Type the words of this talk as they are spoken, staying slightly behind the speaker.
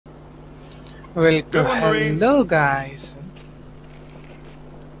Hello guys.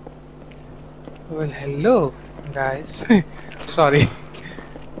 Hello guys. Sorry.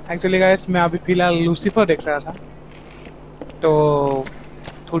 Actually guys मैं अभी फिलहाल लूसीफर देख रहा था तो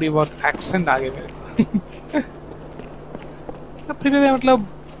थोड़ी बहुत एक्सेंट आ गई मेरे को फिर भी मतलब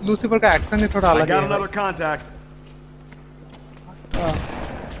लूसीफर का एक्सेंट ही थोड़ा अलग है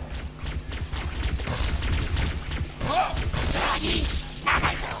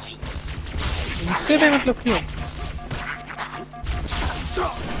इनसे भी मतलब क्यों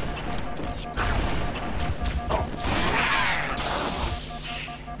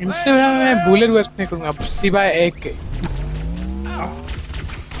इनसे मैं बुलेट वेस्ट नहीं करूंगा सिवाय एक के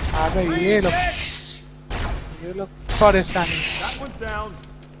आ गए ये लोग परेशानी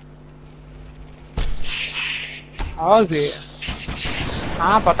और भी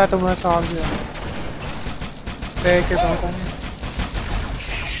हाँ पता तुम्हें तो और भी है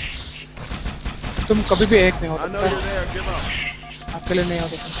तुम कभी भी एक नहीं हो सकता अकेले नहीं हो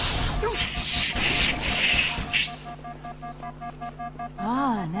सकता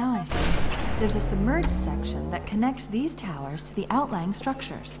Ah, now I see. There's a submerged section that connects these towers to the outlying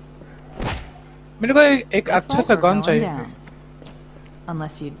structures. मेरे को एक अच्छा सा गन चाहिए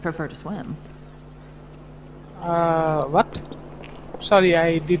Unless you'd prefer to swim. What? Sorry,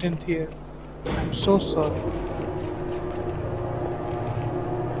 I didn't hear. I'm so sorry.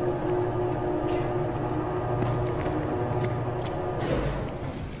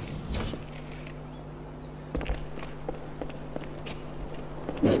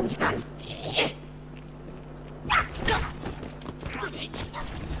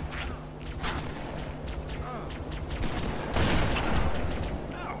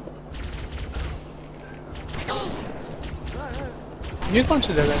 ये कौन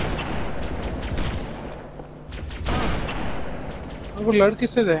सी जगह है? वो लड़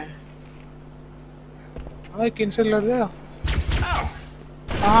किससे रहे हैं? किन से लड़ रहे हो?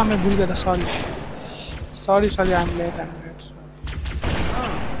 हाँ मैं भूल गया था sorry I am late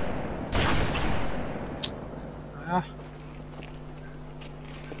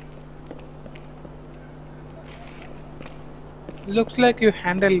looks like you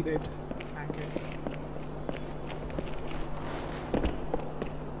handled it I guess.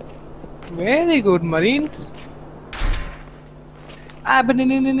 Very good, Marines. But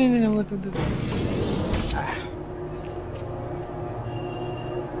no. What to do?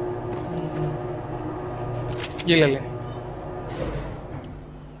 ये ले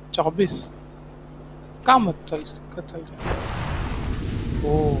 24 काम मत चल जा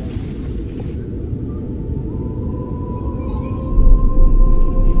ओ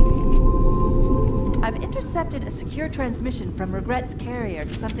I've intercepted a secure transmission from Regret's carrier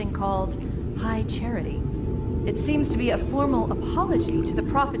to something called High Charity. It seems to be a formal apology to the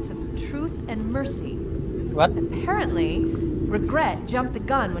prophets of truth and mercy. What? Apparently, Regret jumped the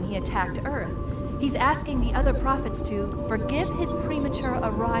gun when he attacked Earth. He's asking the other prophets to forgive his premature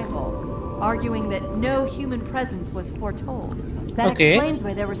arrival, arguing that no human presence was foretold. That explains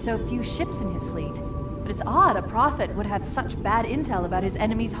why there were so few ships in his fleet. But it's odd a prophet would have such bad intel about his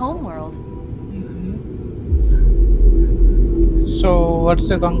enemy's homeworld. So, what's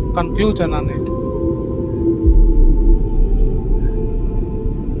the conclusion on it?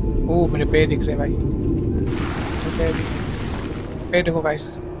 Oh, मेरे पैर दिख रहे भाई। पैर देखो guys।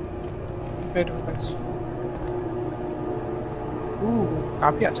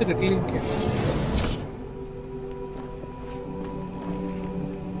 काफी अच्छे detailing किया।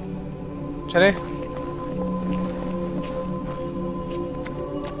 चले।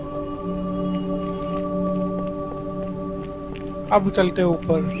 अब चलते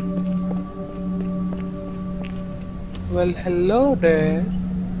ऊपर। Well, hello there.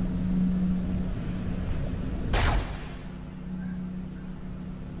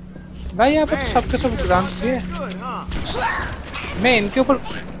 भाई यहाँ पे सबके सब ग्रांट्स है। मैं इनके ऊपर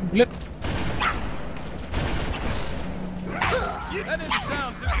बुलेट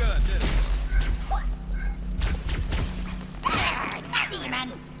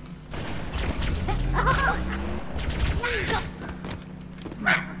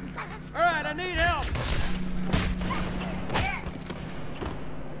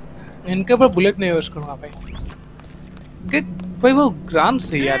इनके ऊपर बुलेट नहीं यूज करूँगा भाई। भाई वो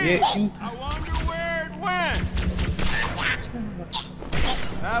ग्रांट्स है यार ये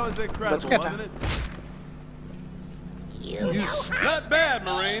That was incredible, wasn't it? Not bad,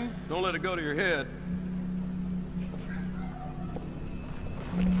 Marine. Don't let it go to your head.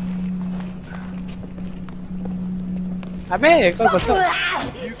 अबे एक और बच्चा।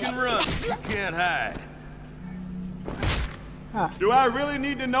 You can run, but you can't hide. हाँ Do I really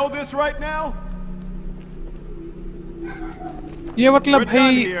need to know this right now? ये मतलब We're done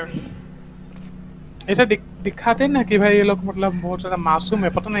भाई here. ऐसा दिखाते ना कि भाई ये लोग मतलब बहुत ज़्यादा मासूम है,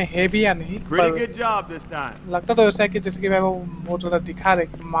 पता नहीं है भी या नहीं, Pretty पर good job this time. लगता तो ऐसा है कि जैसे कि भाई वो बहुत ज़्यादा दिखा रहे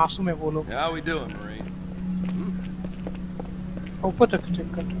कि मासूम है वो लोग। How we doing, Marine? ऊपर तक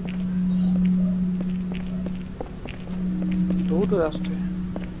चेक कर, दूर रास्ते हैं।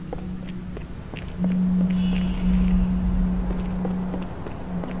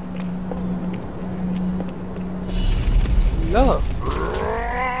 लो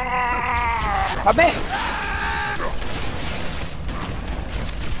अबे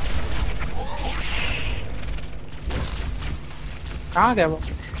कहाँ गया वो?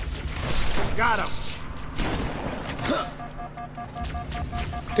 Got him.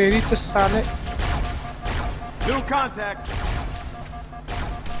 तेरी तो साले New contact.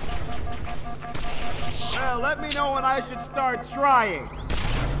 Well, let me know when I should start trying.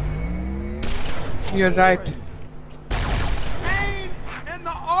 you're right. Pain in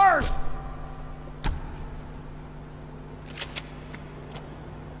the arse.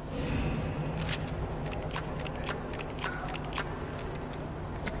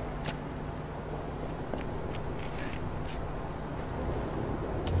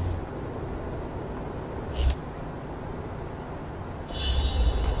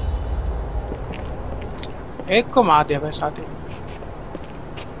 एक को मार दिया भाई साथी।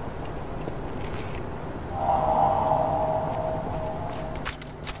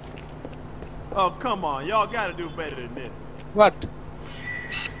 Oh, come on. Y'all gotta do better than this. What?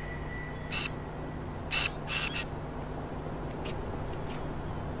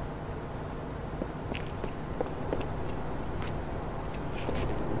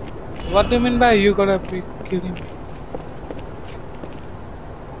 What do you mean by you gotta be killing?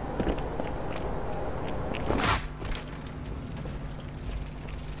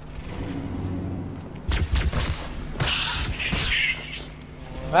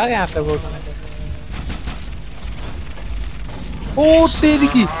 भाग यहाँ से बोल। ओ तेरी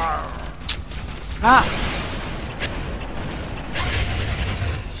की हाँ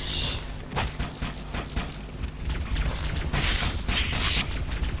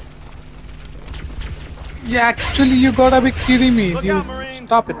yeah actually you gotta be kidding me. Look You out, Marine.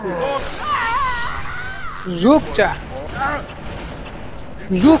 stop it. रुक जा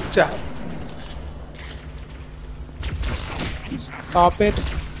रुक जा stop it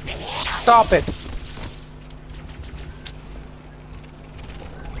stop it.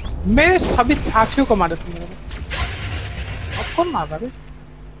 मेरे सभी साथियों को मारा तुमने। अब कौन मारा रे?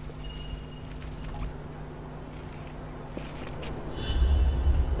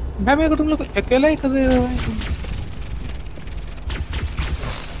 भाई मेरे को तुम लोग अकेला ही कर रहे हो भाई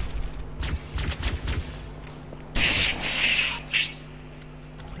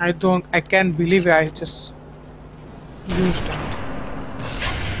तुम। I can't believe I just used that.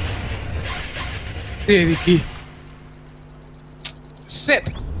 तेरी की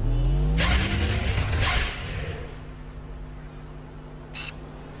Sit.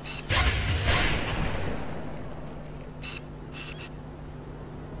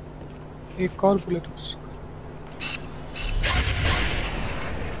 एक और बुलेट हो सकता।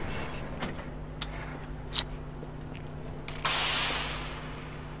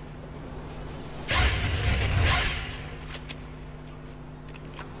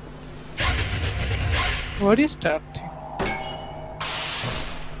 What is that thing?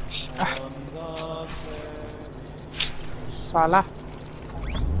 Sala.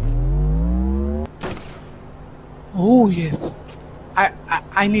 Oh yes,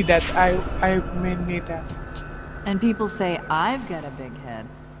 I need that. I may need that. And people say I've got a big head.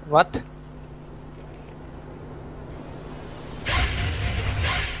 What?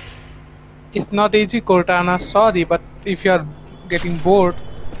 It's not easy, Cortana. Sorry, but if you are getting bored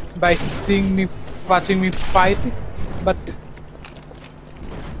by seeing me, watching me fight, but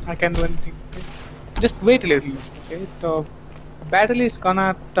I can't do anything. Just wait a little. Okay, the battle is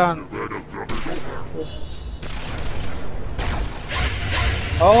gonna turn.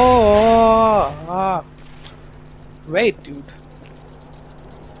 Oh, wait, dude.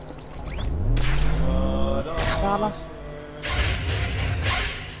 Sala.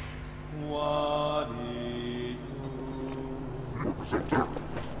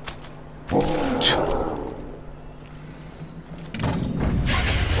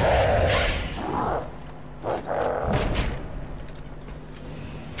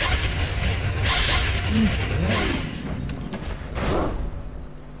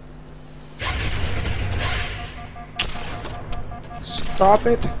 Stop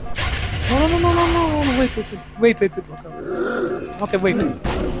it. No, no, no, no, no, no, wait. Okay, wait.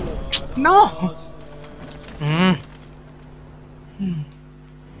 No! Hmm.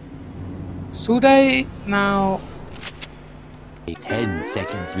 Should I now? 10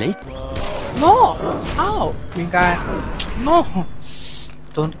 seconds later. No! How? Big guy. No!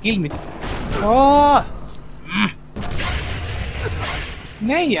 Don't kill me. Oh!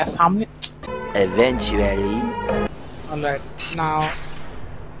 नहीं यार सामने. Eventually. Alright, now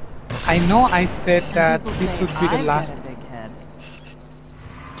I know I said that People this say would be the I've last. got a big head.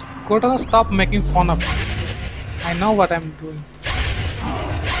 Cortana, stop making fun of me. I know what I'm doing.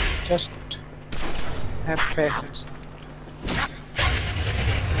 Just have patience.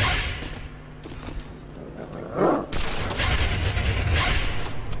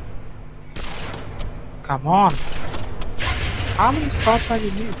 Come on. How many shots are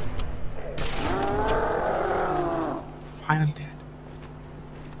you need? Finally dead.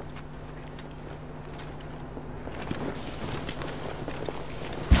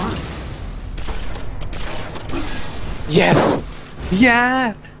 Yes!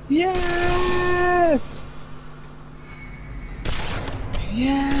 Yeah! Yes!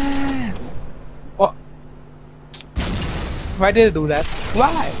 Yes! What? Why did I do that?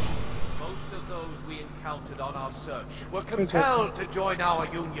 Why? Most of those we encountered on our search were compelled to join our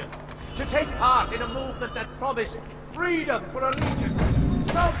union, to take part in a movement that promised freedom for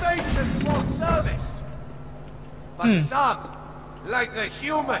allegiance, salvation for service. But some, like the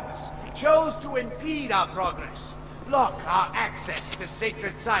humans, chose to impede our progress, block our access to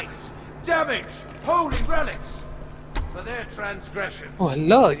sacred sites, damage holy relics. For their transgressions, Oh,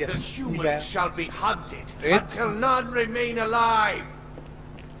 hello, the yes. humans Yeah. shall be hunted Great. until none remain alive.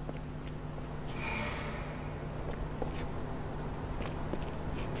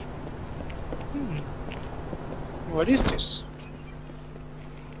 What is this?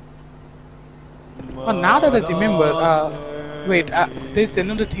 Oh, now that I remember, wait, there's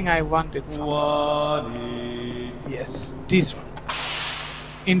another thing I wanted. Yes, this one.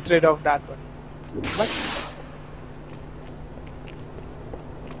 Instead of that one. What?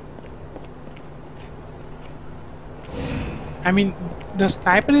 I mean, the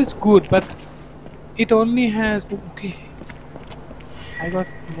sniper is good, but it only has. Okay. I got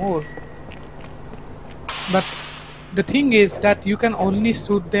more. But the thing is that you can only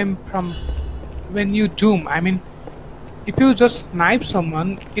shoot them from when you zoom. I mean, if you just snipe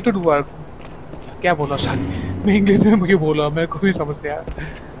someone, it would work. क्या बोला sorry मैं English में क्या बोला मेरे को भी समझ नहीं आया.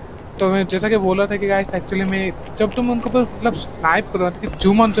 तो मैं जैसा कि बोला था कि गाइस एक्चुअली में जब तुम उनको पर मतलब स्नाइप करो कि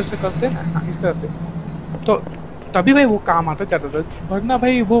जूम ऑन जैसे करते हैं ना इस तरह से तो तभी भाई वो काम आता ज़्यादा ज़्यादा वरना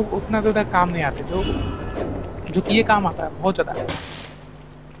भाई वो उतना ज़्यादा काम नहीं आते जो कि ये काम आता है बहुत ज़्यादा.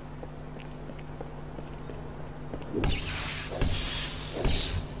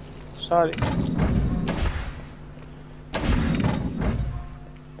 Sorry.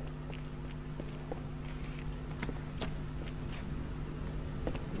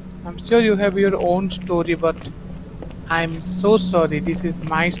 I'm sure you have your own story, but I'm so sorry. This is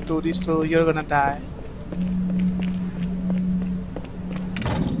my story, so you're gonna die.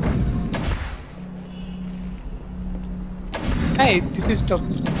 Hey, this is the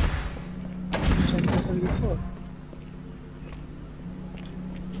same person before.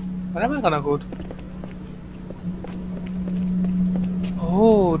 Where am I gonna go to?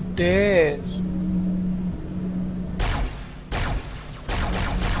 Oh, there.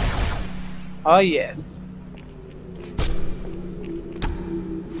 Oh, yes.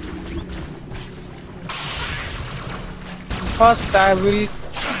 First, I will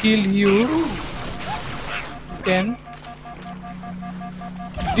kill you. Then,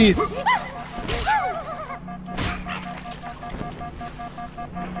 this.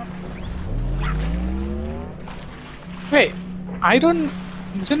 Wait, I don't.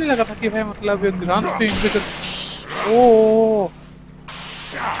 मुझे नहीं लगा था कि भाई मतलब ये ground speed पे तो ओह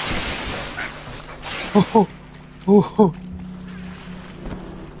ओह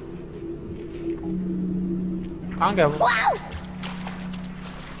कहाँ गया वो?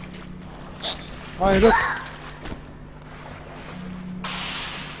 ओए रुक.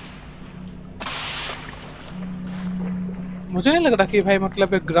 मुझे नहीं लग रहा कि भाई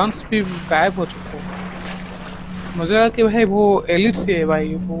मतलब ये ग्राउंड स्पीड गायब हो चुका है. मुझे लगा कि भाई वो एलिट से है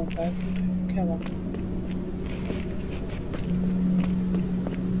भाई वो गायब हो गया. क्या बात है?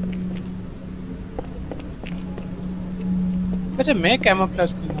 वैसे मैं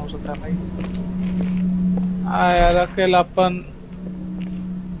कैमोफ्लेज क्यों हो सकता भाई? यार अकेलापन.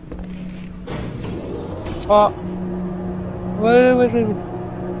 Wait.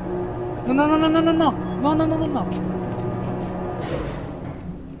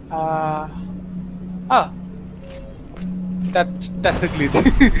 No. Uh, ah, that's a glitch.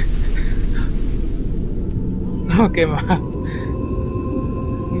 Okay, man.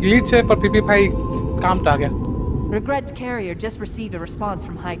 Glitch है पर पीपी भाई काम आ गया. Regret's carrier just received a response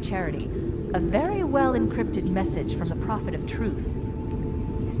from High Charity. A very well encrypted message from the Prophet of Truth.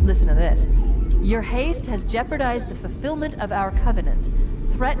 Listen to this. Your haste has jeopardized the fulfillment of our covenant,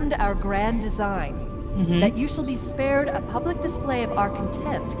 threatened our grand design. That you shall be spared a public display of our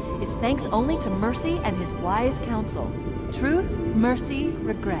contempt is thanks only to Mercy and his wise counsel. Truth, Mercy,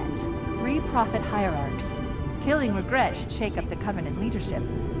 Regret. 3 prophet hierarchs. Killing Regret should shake up the covenant leadership.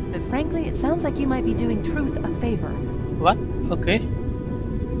 But frankly, it sounds like you might be doing Truth a favor. What? Okay.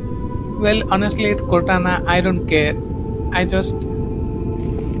 Well, honestly, it's Cortana. I don't care. I just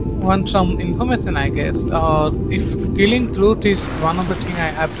want some information, I guess. Or if killing Truth is one of the things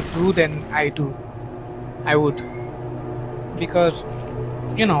I have to do, then I do. I would. Because,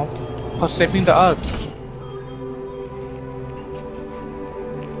 you know, for saving the earth.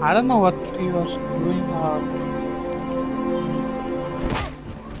 I don't know what he was doing or...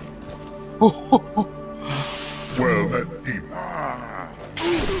 Well, that deep.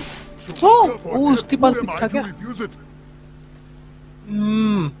 Oh, उसके पास पिटा क्या?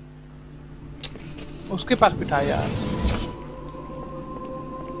 उसके पास पिटा यार.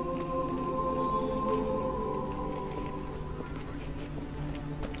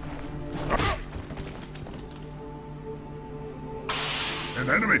 An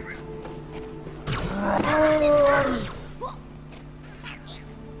enemy.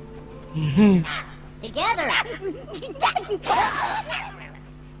 Together.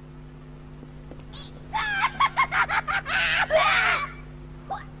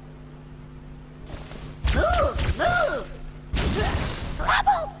 Move!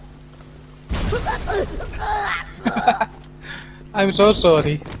 Trouble! I'm so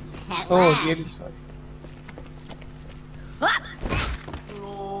sorry. So really sorry.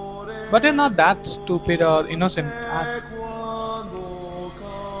 But you're not that stupid or innocent.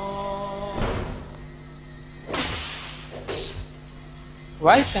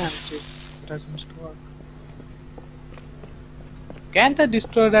 Why can't it? Doesn't work. Can't I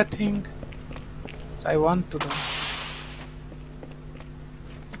destroy that thing? So I want to do.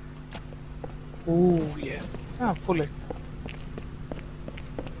 Oh yes. Pull it.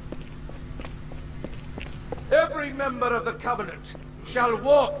 Every member of the Covenant shall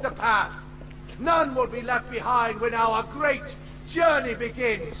walk the path. None will be left behind when our great journey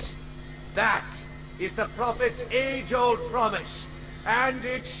begins. That is the Prophet's age-old promise, and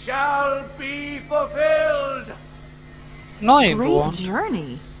it shall be fulfilled. No, it Great won't.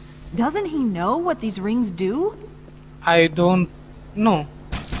 journey. Doesn't he know what these rings do? I don't know.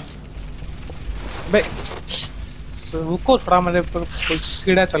 बे रुको थोड़ा, मेरे पर कोई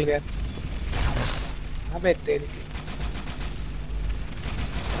कीड़ा चल गया. अबे तेरी.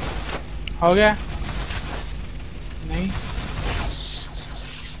 हो गया? नहीं.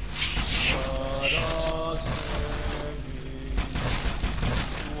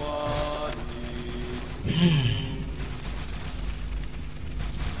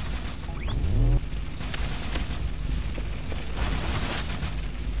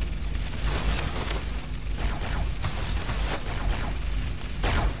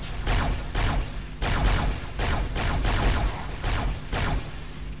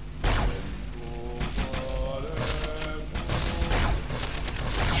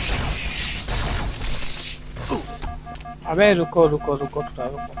 अबे रुको रुको रुको थोड़ा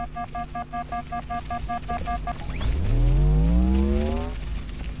रुको.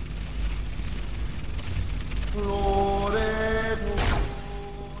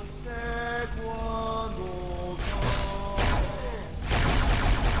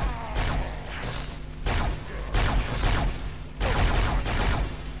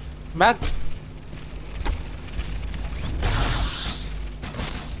 Back.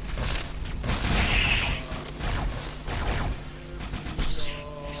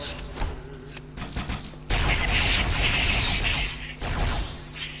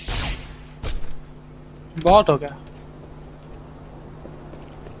 बहुत हो गया.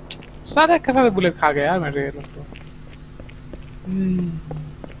 सारे के सारे बुलेट खा गए यार मेरे लोग तो.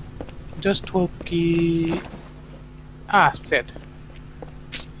 जस्ट होप कि सेट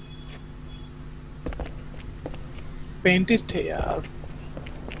पेंटिस्ट थे यार.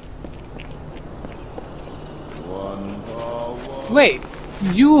 Wait,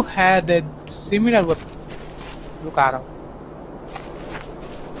 you had a similar one. रुक आ रहा हूँ.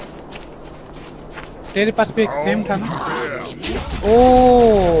 तेरे पास भी एक सेम था ना?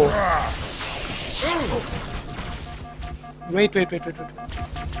 ओह! Wait.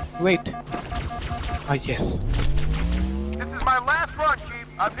 Wait. Oh yes. This is my last run, Chief.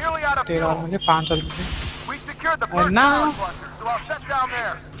 I'm nearly out of 13 fuel. मुझे 5 मिले. We secured the And first now- power cluster, so I'll shut down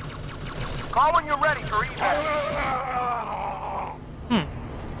there. Call when you're ready for evac.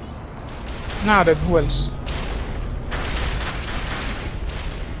 Now then, who else?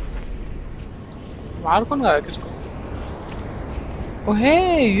 बाहर कौन गा रहा है किसको? Oh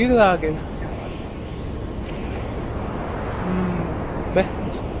hey, ये लोग आ गए.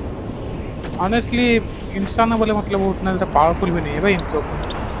 Best. Honestly, इंसान ना बोले मतलब वो उतना ज़्यादा powerful भी नहीं है भाई इनके ऊपर.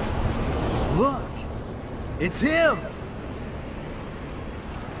 Look! It's him!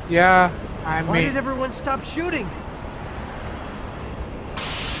 Yeah, I Why mean. did everyone stop shooting?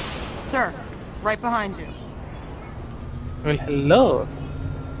 Sir, right behind you. Well, hello.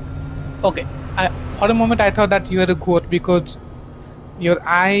 Okay, for a moment I thought that you were a goat because your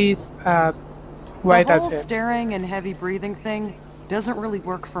eyes are white The as whole hell. staring and heavy breathing thing doesn't really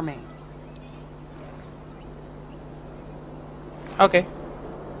work for me. Okay.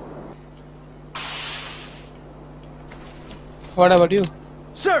 What about you?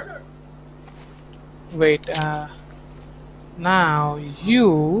 Sir! Wait, now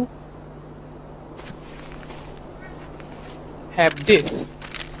you have this.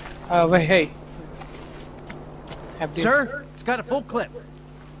 Wait, hey. Have this. Sir, it's got a full clip.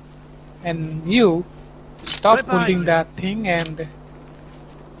 And you stop Right behind holding you. that thing and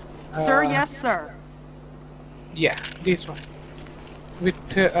Sir, yes, sir. yeah, this one with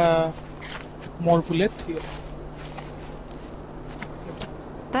more bullet here.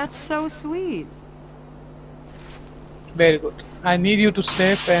 That's so sweet. Very good. I need you to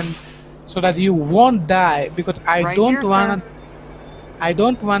save and so that you won't die because I Right don't here, want I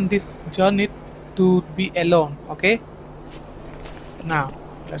don't want this journey to be alone. Okay. Now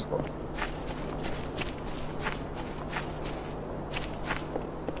let's go.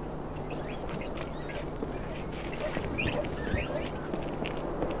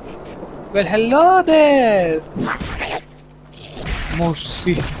 Well, hello there.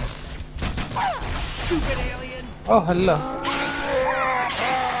 Moosey. Oh, hello.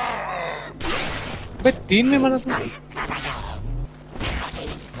 बे 3 में मरा तू.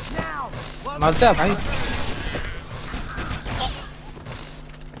 मर जा भाई.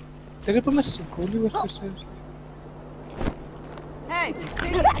 तेरे पे मैं गोली बस कैसे? Hey,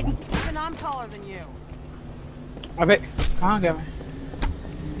 even I'm taller than you. अबे कहाँ गया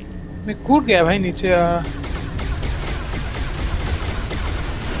मैं कूद गया भाई नीचे.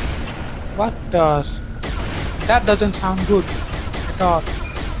 What does that doesn't sound good at all.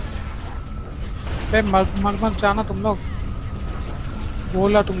 बे मर जाना तुम लोग.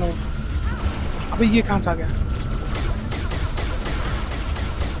 बोला तुम लोग. अबे ये कहाँ से आ गया?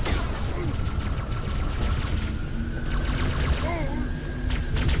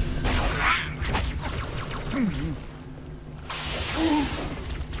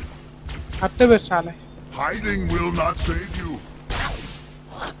 आते हुए साले. Hiding will not save you.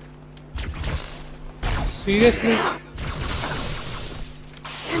 Seriously?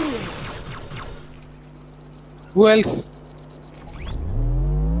 Who else?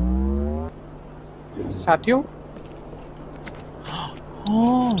 Satyo?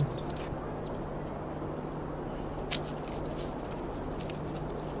 Oh.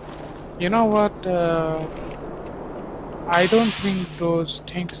 You know what? I don't think those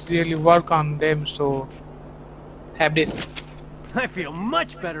things really work on them, so have this. I feel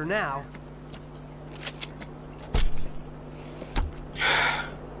much better now.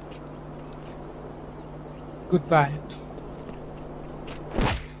 Goodbye.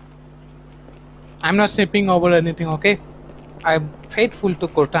 I'm not simping over anything, okay? I'm faithful to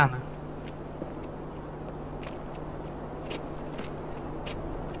Cortana.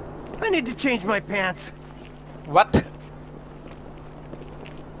 I need to change my pants. What?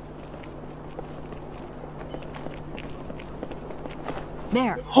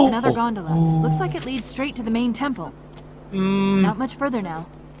 There, Oh, another oh, gondola. oh. Looks like it leads straight to the main temple. Not much further now.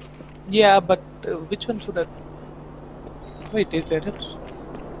 Yeah, but which one should I... Wait, is it?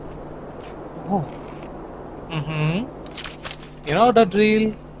 Oh. You know the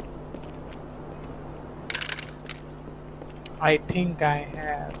drill. I think I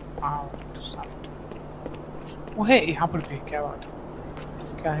have found something. Oh hey, यहाँ पर भी क्या बात है?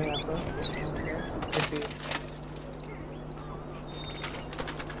 क्या है यहाँ पर?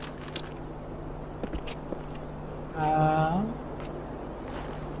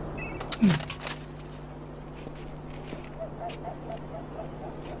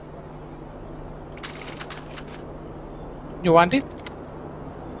 You want it?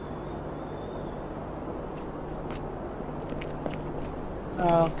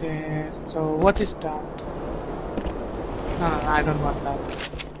 Okay, so what is that? No, I don't want that.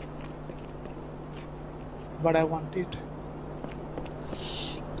 But I want it.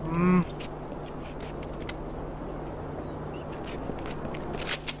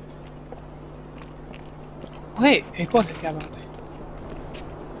 Wait, एक और है क्या बात है?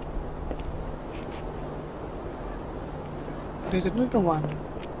 There's another one.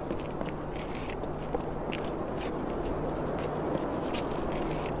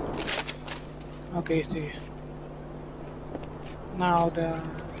 Okay, see. Now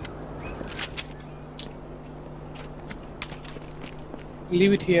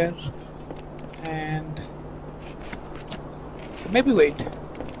leave it here and maybe wait.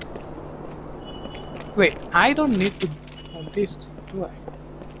 Wait, I don't need to hold this, do I?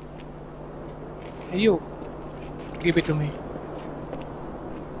 Hey, you, give it to me.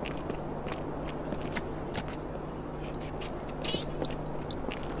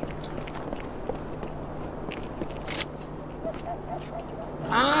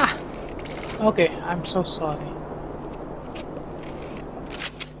 Ah! Okay, I'm so sorry.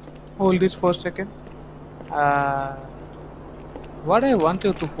 Hold this for a second. What I want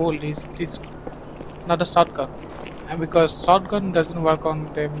you to hold is this, not a shotgun, and because shotgun doesn't work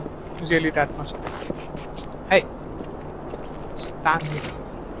on them usually that much. Hey, stand here.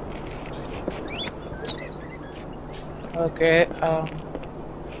 Okay.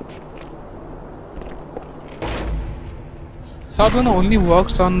 Shotgun only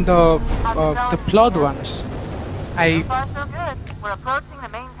works on the plot ones. So far, so good. We're approaching the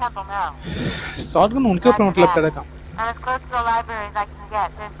main temple now. Shotgun उनके ऊपर मतलब चलेगा. And as close to the library as I can get.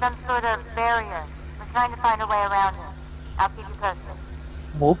 There's some sort of barrier. We're trying to find a way around it. I'll keep you posted.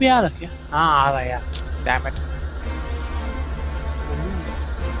 वो भी आ रहा है? हाँ आ रहा है यार. Damn it.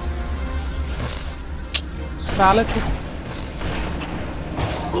 साले तू.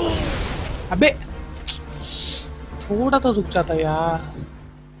 अबे. थोड़ा तो रुक जाता यार.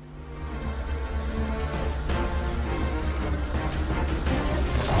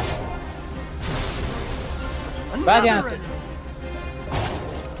 भाग यहाँ से.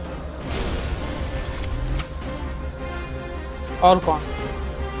 और कौन?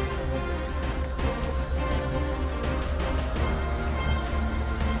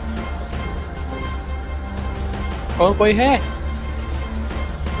 और कोई है?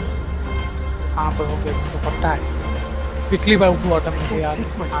 हाँ पर हो गया तो पता है. पिछली बार वो ऑटम में यार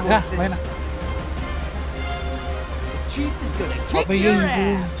आया है ना. अबे ये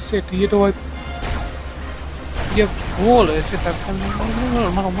सेट ये तो ये गोल ऐसे टक्कर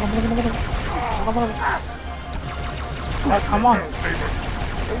come on.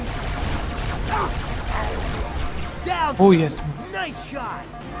 Oh yes. Nice shot.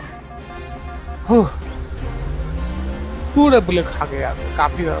 पूरा बुलेट खा गया यार.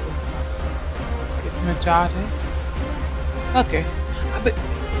 काफी ज्यादा. इसमें 4 है. ओके. अबे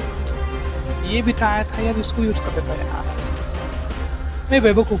ये भी टायर था यार. इसको यूज कर देता यार. मैं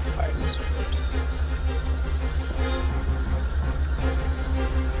बेवकूफ हूँ गाइस.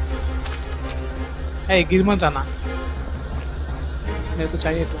 ए गिर मत जाना. मेरे को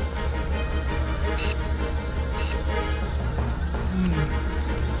चाहिए तो.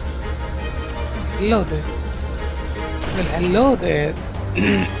 Hello there. Well, hello there.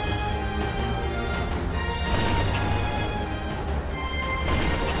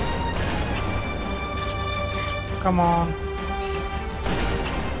 Come on.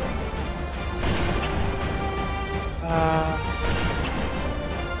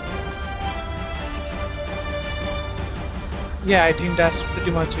 Yeah, I think that's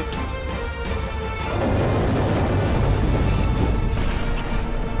pretty much it.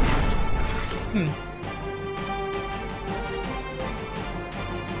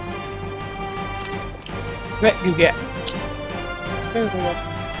 Wait, you get. Okay, what?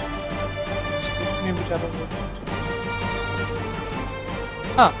 Maybe that will.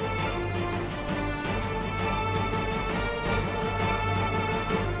 Ah.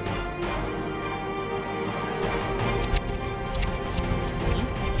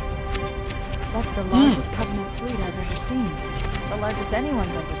 That's the largest Covenant fleet I've ever seen. The largest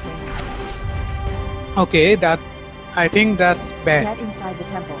anyone's ever seen. Okay, that. I think that's bad. Get inside the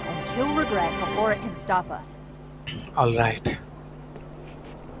temple and kill Regret before it can stop us. All right.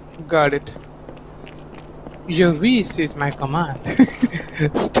 Got it. Your wish is my command.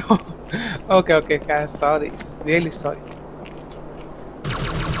 Stop. Okay, guys. Sorry. Really sorry.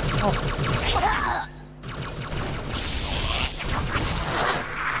 Oh.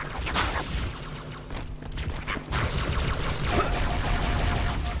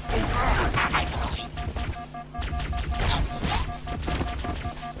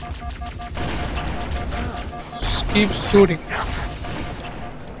 keep shooting.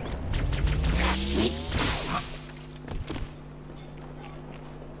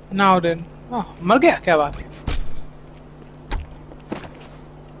 Now then, oh, मर गया क्या बात है?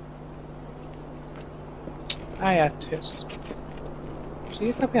 हाँ यार,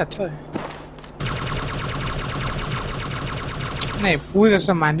 ये काफी अच्छा है। नहीं, पूरी तरह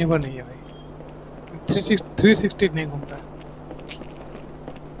से मैन्यूवर नहीं है भाई। 360 नहीं घूम रहा।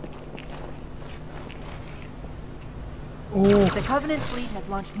 The Covenant fleet has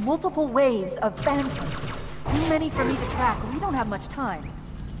launched multiple waves of phantoms. Too many for me to track. We don't have much time.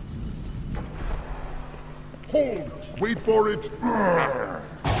 Hold! Wait for it!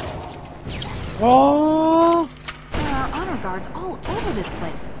 Oh! There are honor guards all over this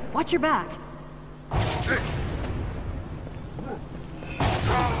place. Watch your back.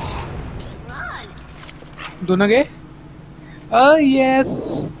 दोनों गए? Oh yes!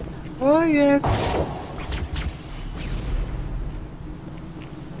 Oh yes!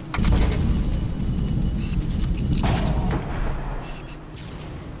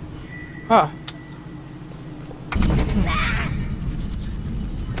 हाँ।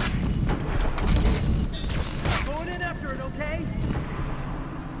 Going in after it, okay?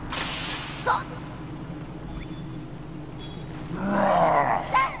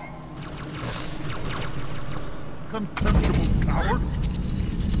 Contemptible coward!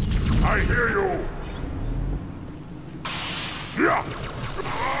 I hear you! Yeah!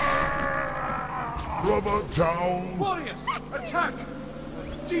 Brother down! Warriors, attack!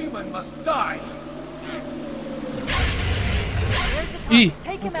 Demon must die! There's the Hii. target.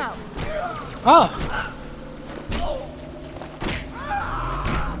 Take him out. Ah!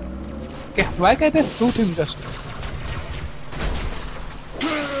 Okay, why can't I shoot him just?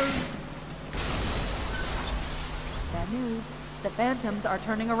 Bad news. The phantoms are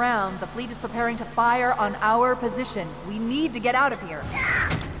turning around. The fleet is preparing to fire on our position. We need to get out of here.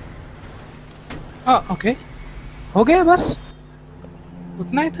 Oh, okay. हो गया बस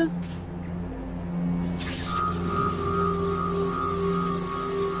उतना ही था।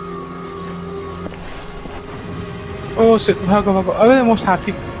 Oh shit, भागो भागो। अबे वो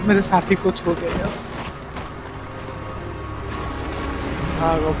साथी, मेरे साथी को छोड़ दिया यार।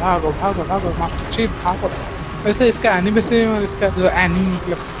 भागो भागो भागो भागो मास्टर चीफ भागो। वैसे इसका एनिमेशन और इसका जो एनिम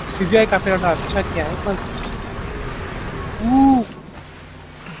मतलब सीजीआई काफी ज़्यादा अच्छा किया है पर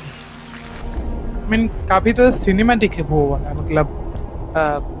मीन काफी तो सिनेमैटिक है वो वाला मतलब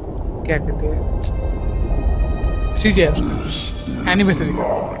क्या कहते हैं सीजीआई एनिमेशन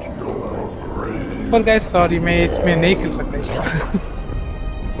पर गाइस सॉरी मैं इसमें नहीं खेल सकता इसको।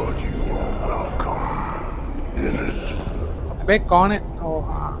 अबे कौन है? ओह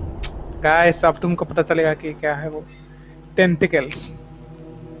हाँ गाइस अब तुमको पता चलेगा कि क्या है वो टेंटिकल्स।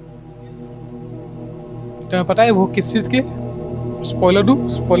 तुम्हें पता है वो किस चीज के? स्पॉइलर दूं?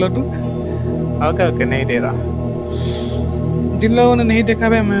 ओके ओके नहीं दे रहा। जिन लोगों ने नहीं देखा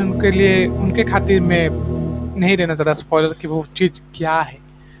है मैं उनके लिए उनके खातिर मैं नहीं देना चाहता स्पॉइलर कि वो चीज़ क्या है।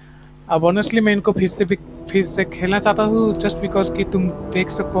 अब ऑनेस्टली मैं इनको फिर से खेलना चाहता हूँ जस्ट बिकॉज कि तुम देख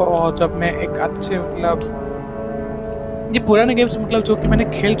सको और जब मैं एक अच्छे मतलब ये पुराने गेम्स मतलब जो कि मैंने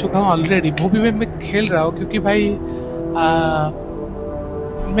खेल चुका हूँ ऑलरेडी वो भी मैं खेल रहा हूँ क्योंकि भाई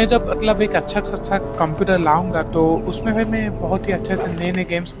मैं जब मतलब एक अच्छा खासा कंप्यूटर लाऊंगा तो उसमें भाई मैं बहुत ही अच्छे से नए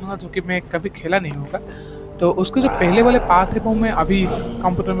गेम्स खेलूँगा जो कि मैं कभी खेला नहीं होगा। तो उसके जो पहले वाले पार्ट थे वो मैं अभी इस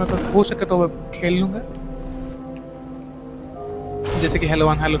कंप्यूटर में अगर हो सके तो मैं खेल लूँगा जैसे कि हेलो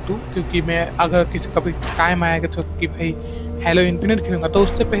 1 हेलो 2 क्योंकि मैं अगर किसी कभी टाइम आएगा तो कि भाई हेलो इन्फिनिट खेलूँगा तो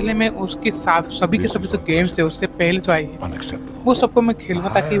उससे पहले मैं उसके साथ सभी के सभी जो गेम्स थे उससे पहले जो आई है वो सबको मैं खेलूँगा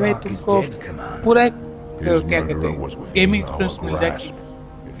ताकि भाई तुमको पूरा क्या कहते हैं गेमिंग एक्सपीरियंस मिल जाए।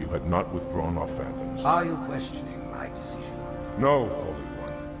 Had not withdrawn our phantoms. Are you questioning my decision? No, Holy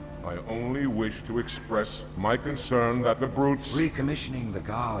One. I only wish to express my concern that the brutes... Recommissioning the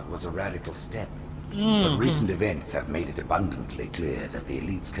guard was a radical step. But recent events have made it abundantly clear that the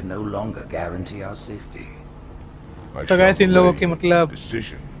elites can no longer guarantee our safety. I तो guys इन लोगों के मतलब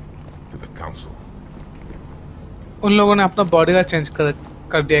decision to the council. उन लोगों ने अपना body का change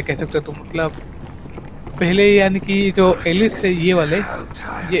कर दिया कह सकते हो तो मतलब पहले यानी कि जो एलिस थे ये वाले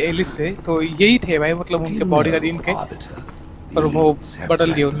ये एलिस थे तो यही थे भाई मतलब उनके बॉडी गार्ड इनके पर वो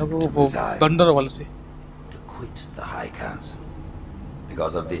बदल दिए उन लोगों वो गंडर वाले से।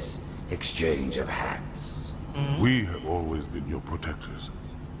 Because of this exchange of hands. We have always been your protectors.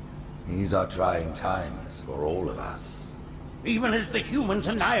 These are trying times for all of us. Even as the humans'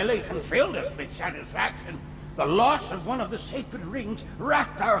 annihilation filled us with satisfaction, the loss of one of the sacred rings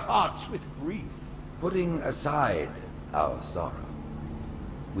racked our hearts with grief. Putting aside our sorrow,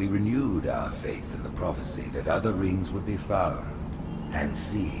 we renewed our faith in the prophecy that other rings would be found, and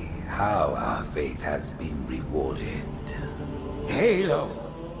see how our faith has been rewarded. Halo,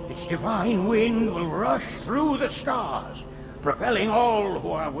 its divine wind will rush through the stars, propelling all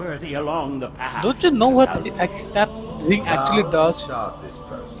who are worthy along the path. Don't you know what that ring actually does? Start this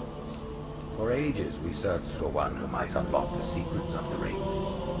process. For ages we searched for one who might unlock the secrets of the ring.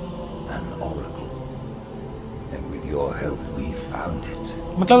 An oracle. And with your help we found it.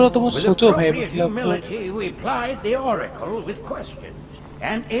 मतलब तुम With सोचो भाई appropriate humility, we plied the oracle with questions,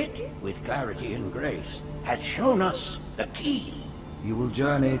 and it, with clarity and grace, had shown us the key. You will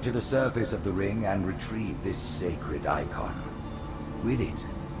journey to the surface of the ring and retrieve this sacred icon. With it,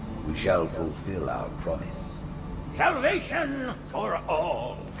 we shall fulfill our promise. Salvation for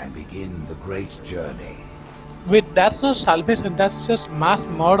all. And begin the great journey. Wait, that's not salvation, that's just mass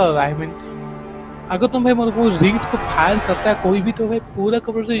murder. I mean, अगर तुम भाई वो rings को fire करता है कोई भी तो भाई पूरा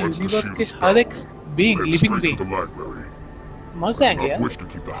का पूरा यूनिवर्स के हर एक बीइंग लिविंग बीइंग मर जाएंगे यार. Wish to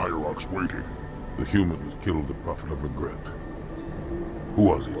keep the hierarchs waiting. The human who killed the prophet of regret. Who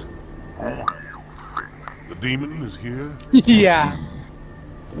was it? The demon is here? Yeah.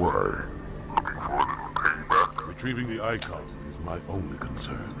 Why? Retrieving the icon is my only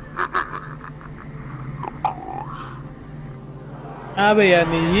concern. हाँ भैया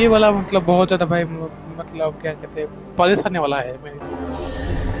नहीं ये वाला मतलब बहुत ज़्यादा भाई मतलब क्या कहते हैं परेशानी वाला है मेरे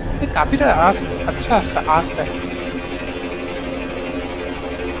ये काफ़ी अच्छा है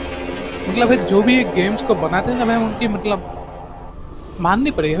मतलब भाई जो भी गेम्स को बनाते हैं ना भाई उनकी मतलब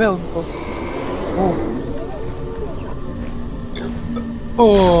माननी पड़ेगी भाई उनको. ओ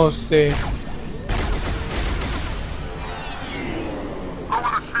से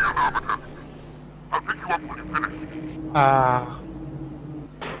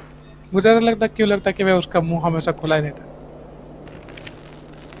मुझे तो लगता क्यों लगता कि भाई उसका मुंह हमेशा खुला ही रहता.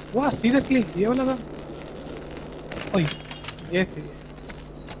 वाह सीरियसली ये वाला था. ओए ये सी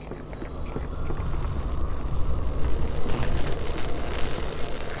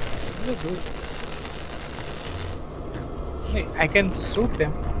Hey, I can shoot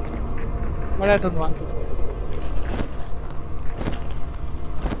them, but I don't want to.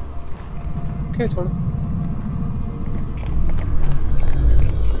 Okay, छोड़ो.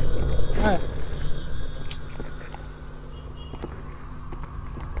 हाँ.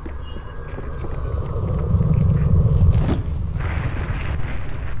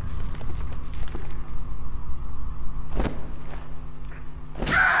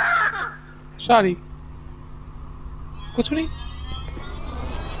 Sorry. कुछ नहीं.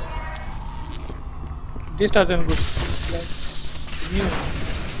 This doesn't look like new.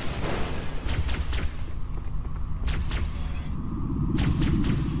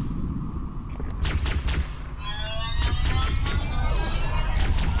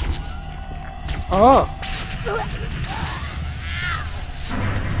 Oh.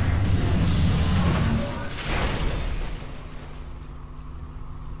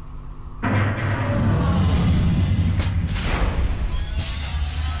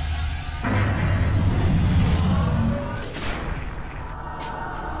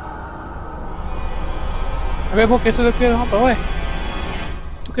 अबे वो कैसे रुके वहाँ पर? ओए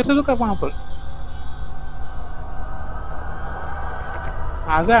तू कैसे रुका वहाँ पर?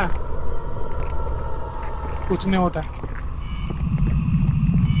 आजा कुछ नहीं होता.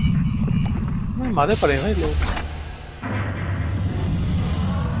 मारे पड़े भाई लोग.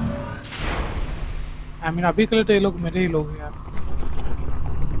 I mean अभी के लिए तो ये लोग मेरे ही लोग हैं यार.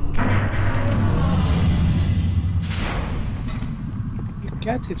 ये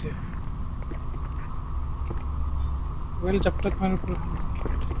क्या चीज़ है? वेल जब तक मेरे को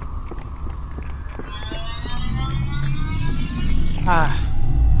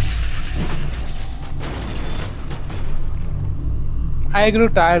I grew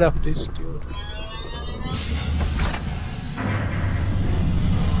tired of this dude.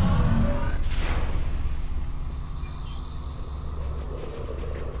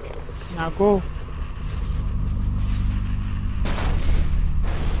 Now go.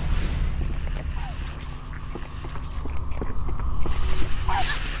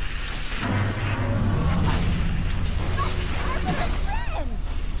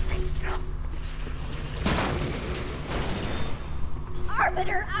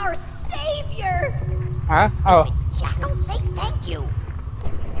 Arbiter, our savior! Huh? Oh. Jackal, say thank you.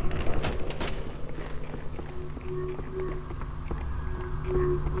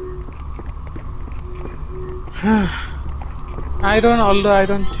 Although I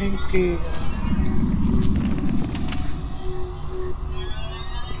don't think he...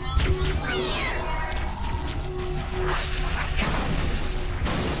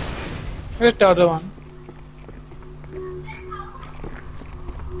 Where's the other one?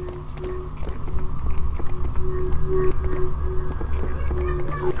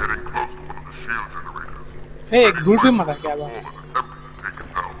 Hey, group भी मरा क्या बात?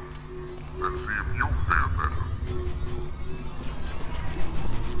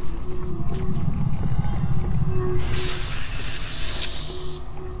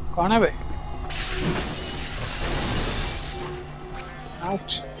 कौन है बे?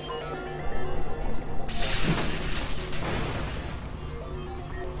 Ouch.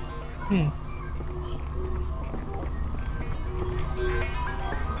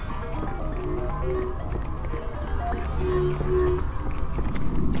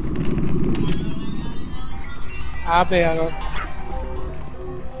 आप यार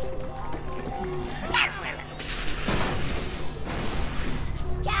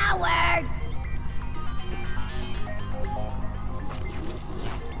Coward!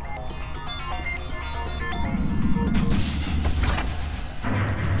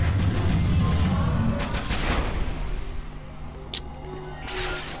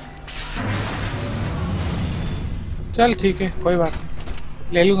 चल ठीक है, कोई बात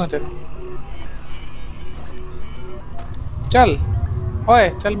नहीं, ले लूंगा तेरा। चल ओए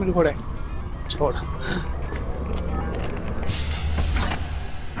चल मेरे घोड़े छोड़।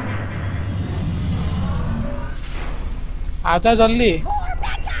 आजा जल्दी।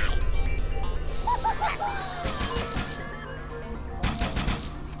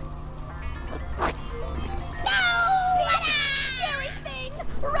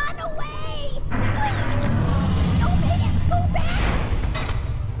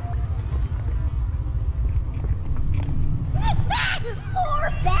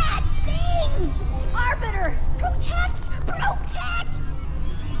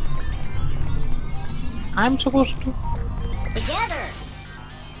 I'm supposed to. Together.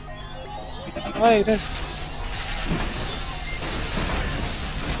 Wait.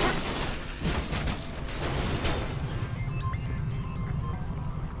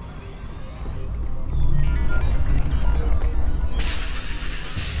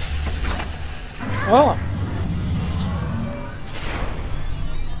 Oh.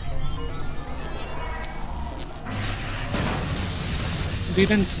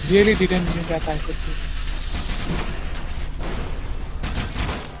 Didn't mean that I could do.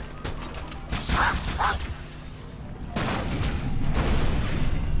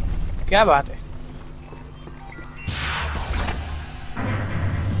 क्या बात है?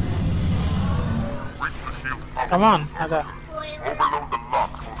 Come on, आजा।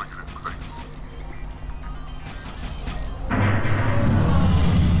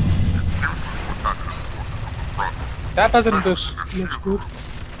 That doesn't look good.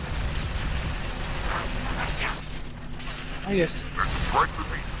 Oh yes.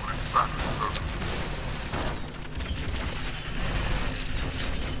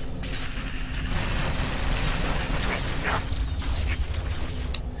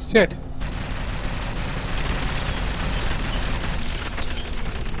 Shit.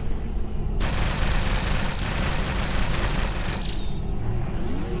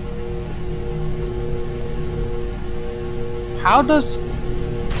 How does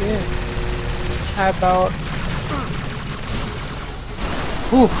it about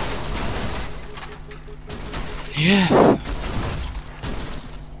oof. Yes.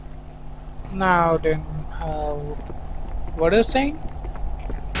 Now then, what are you saying?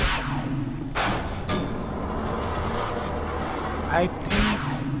 I think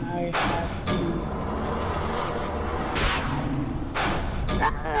I have to.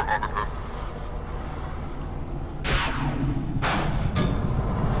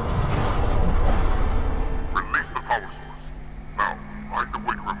 Release the power source. Now, find a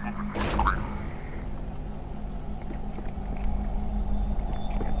way to remove it from the crater.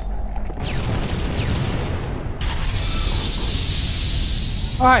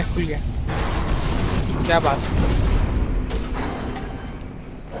 हाय खुल गया। क्या बात है?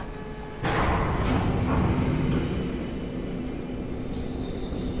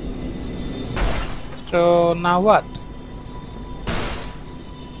 So now what?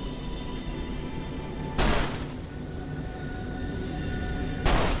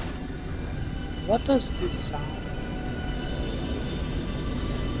 What does this sound?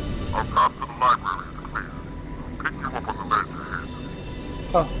 I'll pass to the library to clear. Pick you up on the ledge ahead.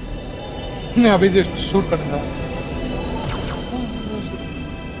 Oh. अभी just shoot करने का।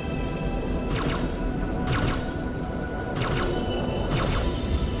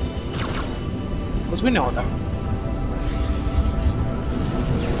 कुछ भी नहीं होता।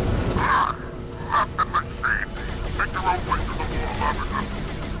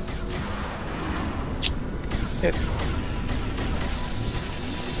 Shit.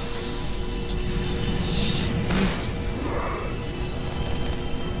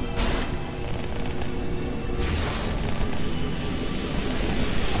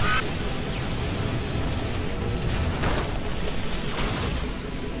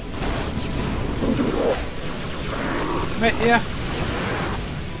 Yeah.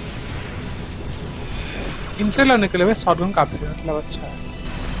 इनसे लड़ने के लिए वे शॉटगन काफी है, मतलब अच्छा है।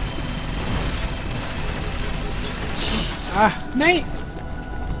 नहीं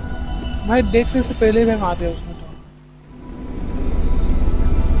भाई, देखने से पहले भी मार दिया उसने तो।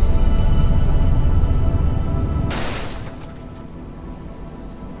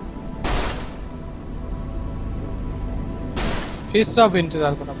 फिर सब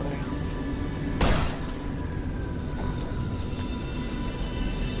इंतजार करना पड़ेगा।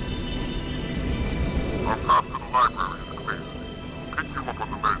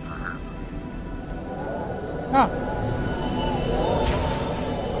 हाँ।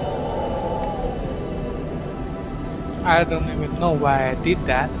 I don't even know why I did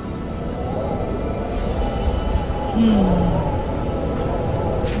that.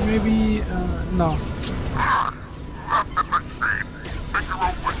 Maybe no.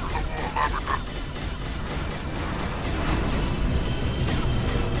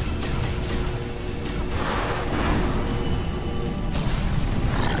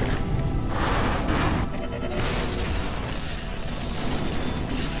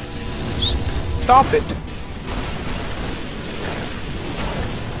 Stop it.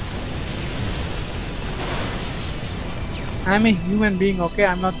 I'm a human being, okay?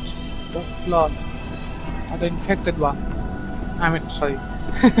 I'm not the flawed or the infected one. I mean, sorry.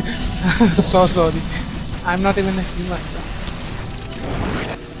 So sorry. I'm not even a human.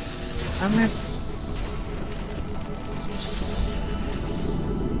 I'm a...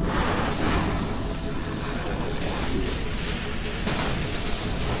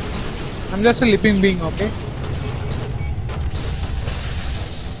 I'm just a living being, okay?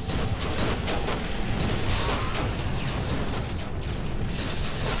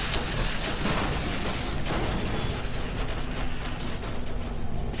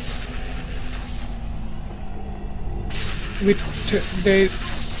 They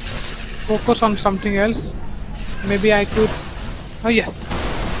focus on something else. Maybe I could. Oh yes.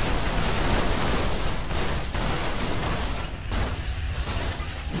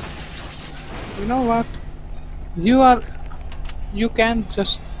 You know what? You can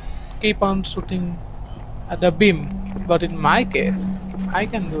just keep on shooting at the beam, but in my case, I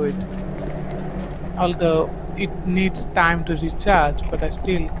can do it. Although it needs time to recharge, but I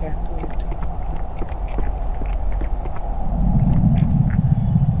still can do it.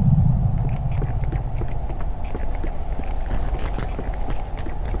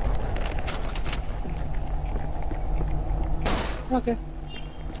 Okay.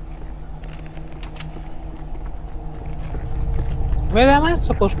 Where am I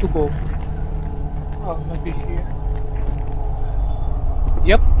supposed to go? Oh, maybe here.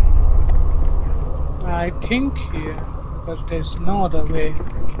 Yep. I think here, because there's no other way.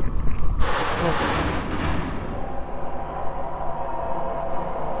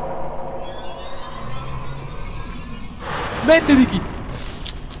 Battery key.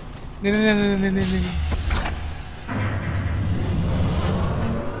 No.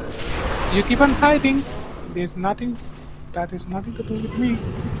 You keep on fighting. There's nothing. That is nothing to do with me.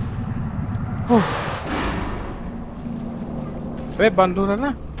 Oh. वे बंद हो रहा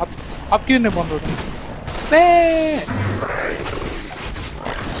ना? अब क्यों नहीं बंद हो रहा? वे!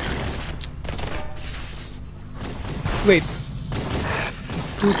 Wait.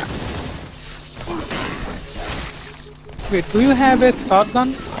 Wait, do you have a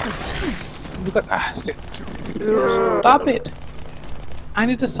shotgun? Because stop it! I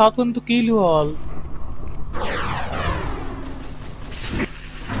need a shotgun to kill you all.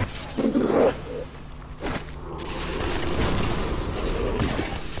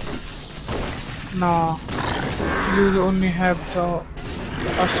 No, you only have the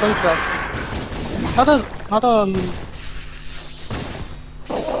assault rifle. Not all.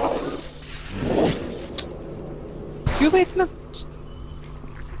 You wait, no.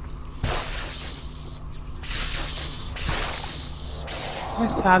 मैं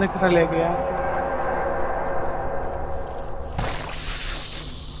सारे करा ले गया.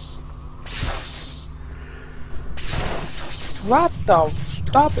 What the?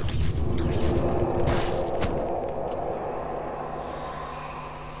 Stop it.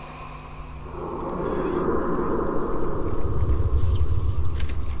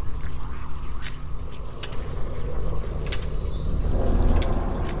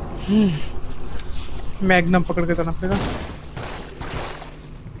 Magnum पकड़ के जाना पड़ेगा।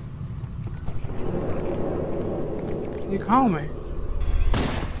 ये कहाँ हूँ मैं?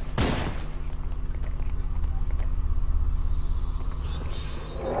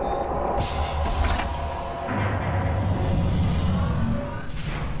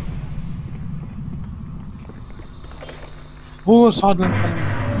 वो शॉटगन खाली।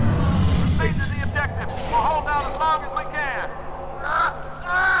 Stay to the objective. We'll hold out as long as we can.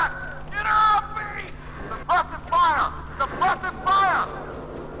 Get off me! Suppressive fire! Suppressive fire!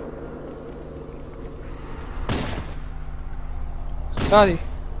 Sorry.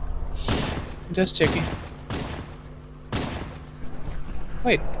 Just checking.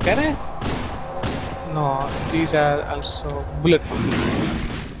 Wait, can I? No, these are also bulletproof.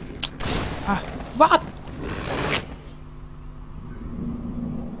 Ah, what?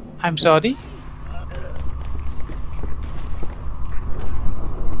 I'm sorry.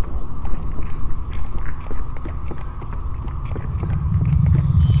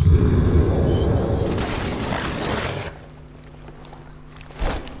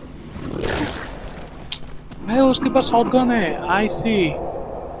 भाई उसके पास shotgun है। आई सी।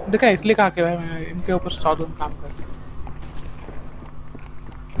 देखा इसलिए कहा कि भाई मैं इनके ऊपर शॉटगन काम कर।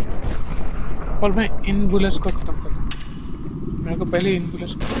 और मैं इन बुलेट्स को खत्म कर दूं। मेरे को पहले इन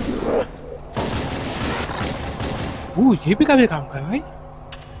बुलेट्स को। ये भी काफी काम कर भाई।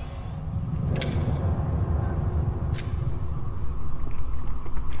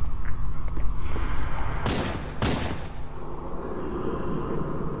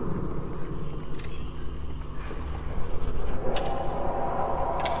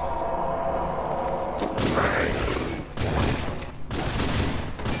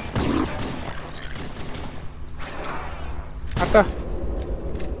 आता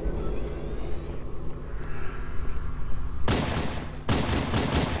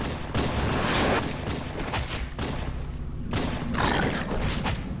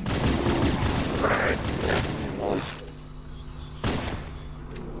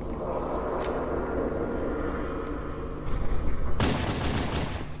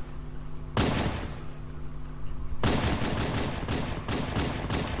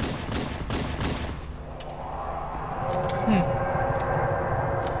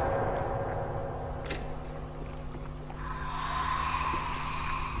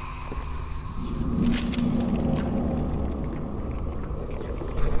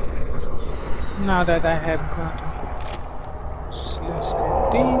now that I have got it. So let's go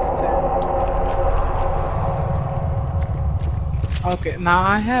decent. Okay, now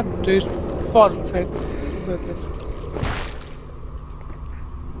I have this perfect weapon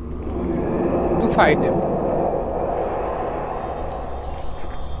to fight him.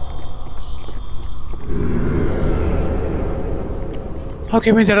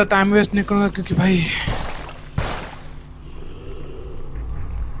 Okay, मैं ज़्यादा टाइम वेस्ट नहीं करूँगा क्योंकि भाई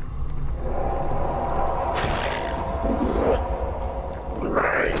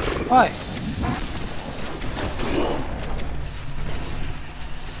Why?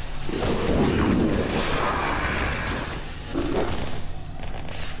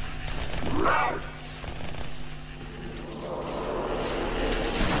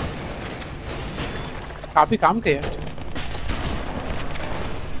 काफी काम किया है।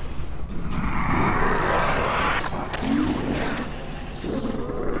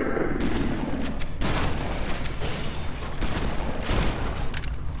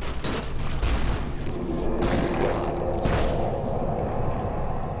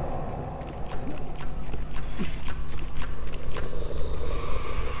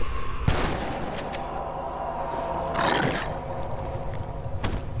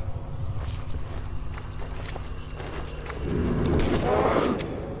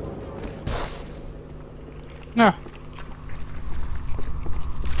 No.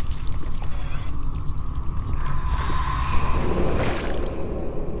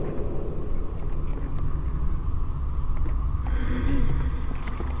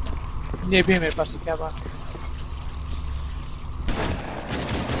 ये भी है मेरे पास, क्या बात है।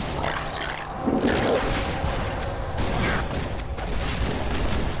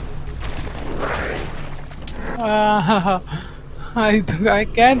 I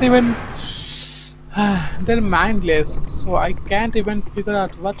can't even. They're mindless, so I can't even figure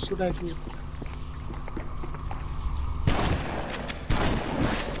out what should I do.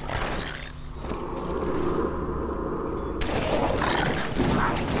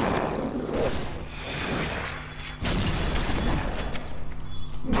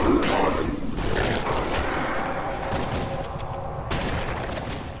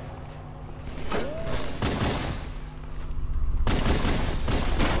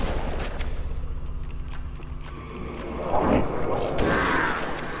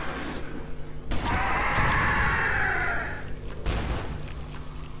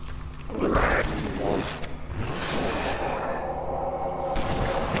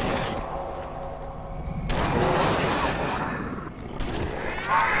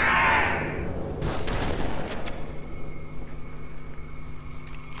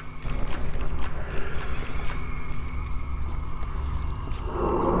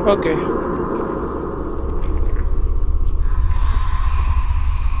 Okay.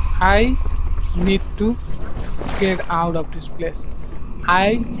 I need to get out of this place.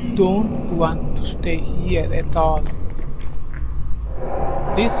 I don't want to stay here at all.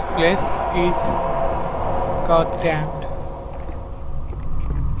 This place is goddamned.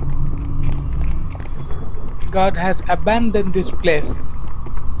 God has abandoned this place.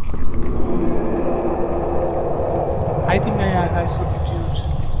 I think I should use.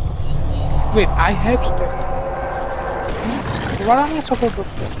 Wait, I have stayed. What am I supposed to do?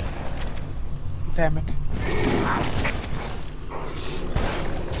 Damn it.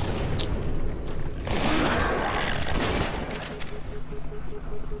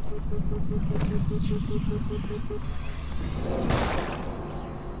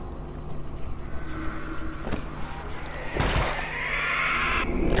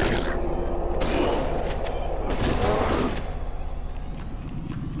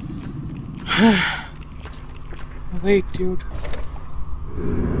 Wait, dude.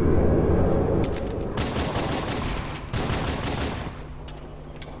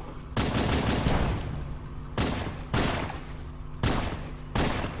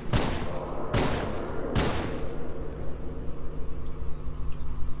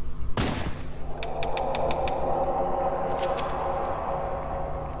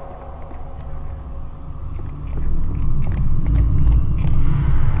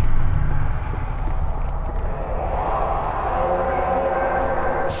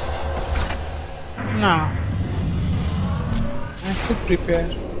 Now, I should prepare.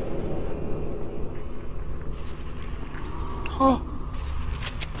 Oh.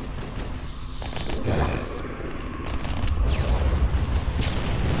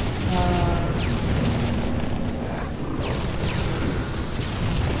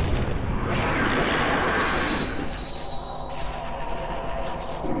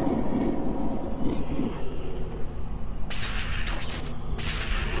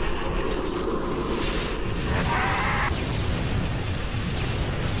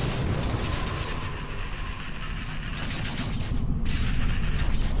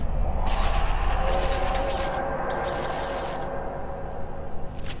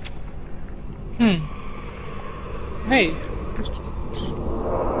 Hey.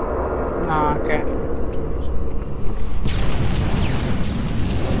 Nah, okay.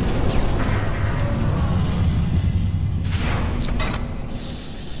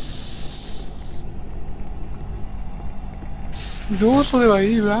 Yo soy de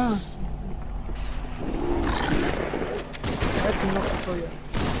ahí, ¿verdad? No soy yo.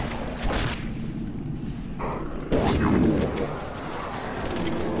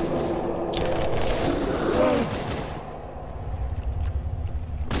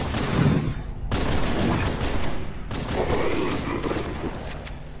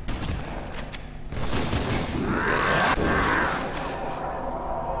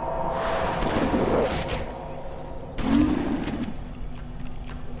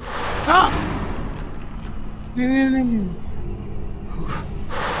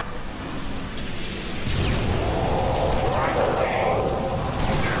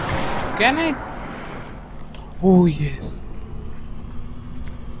 Can I? Oh yes.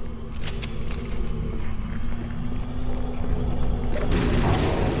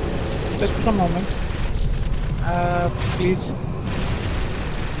 Just a moment. Please.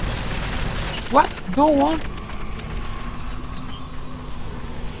 What? Don't want?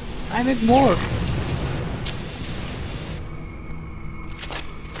 I need more.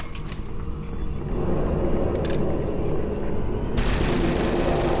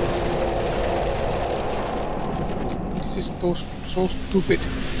 This is so stupid.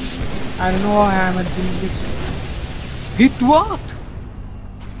 I don't know how I'm doing this. It worked!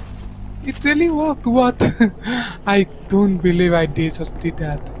 It really worked. What? I don't believe I just did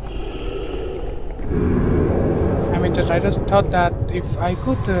that. I mean, I just thought that if I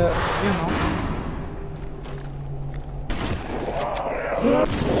could, you know.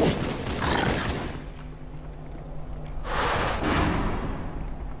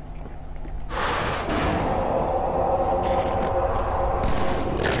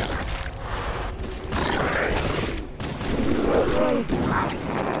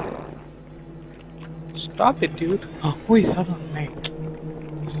 Stop it, dude. Wait,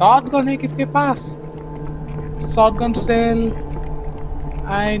 shotgun है किसके पास? Shotgun cell.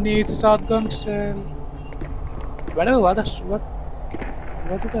 I need shotgun cell. What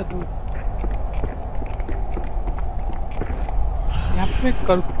did I do? यहाँ पे मैं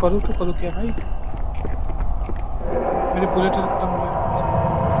करूँ तो करूँ क्या भाई? मेरे बुलेट खत्म हो गया.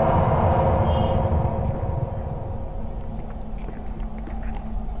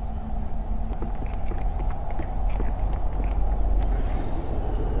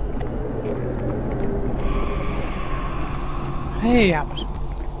 है यहाँ पर।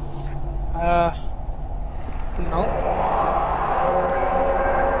 No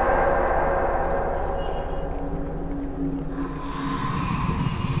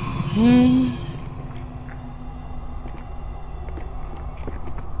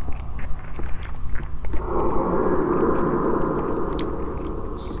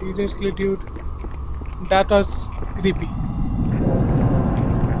seriously dude, that was creepy.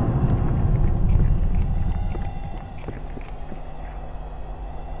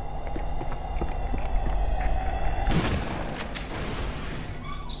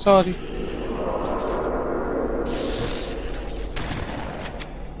 Sorry.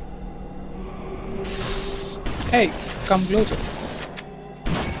 Hey, come closer.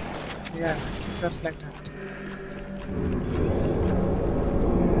 Yeah, just like that.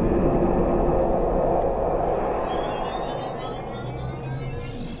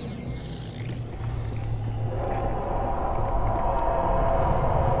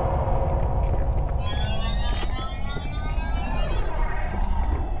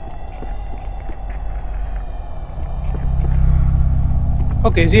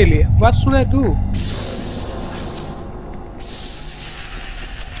 Okay, really, what should I do?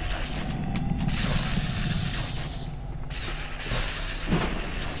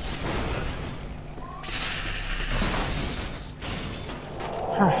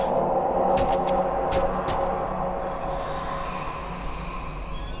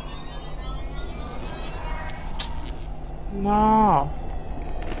 No.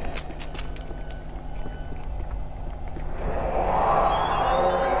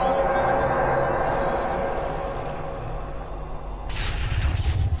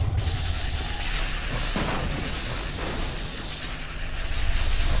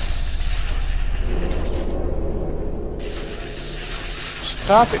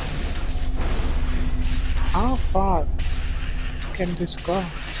 Stop it. How far can this go?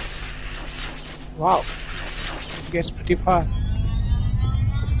 Wow, it gets pretty far.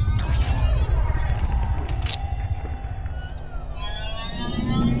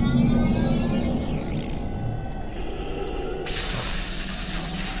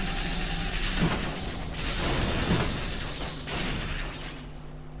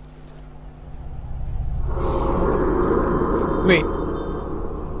 Wait.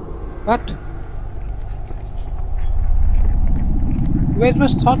 What? Where's my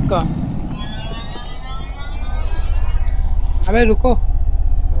shotgun? अबे रुको।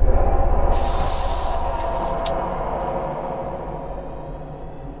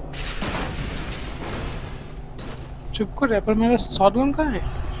 चुप कर, पर मेरा shotgun कहाँ है?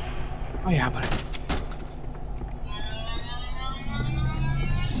 और यहाँ पर है।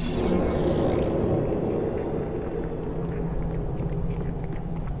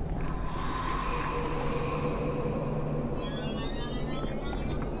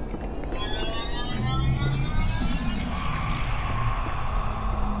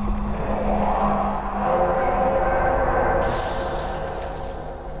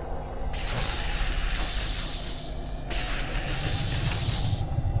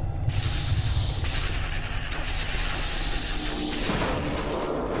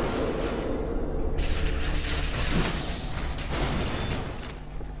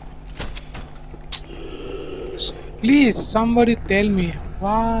 Please, somebody tell me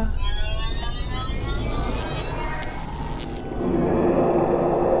why.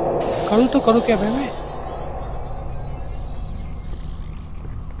 करूँ तो करूँ क्या भाई मैं?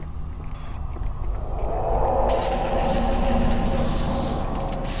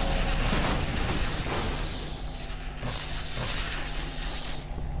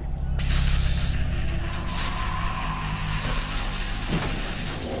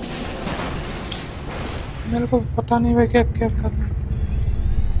 मेरे को पता नहीं भाई क्या क्या करना है।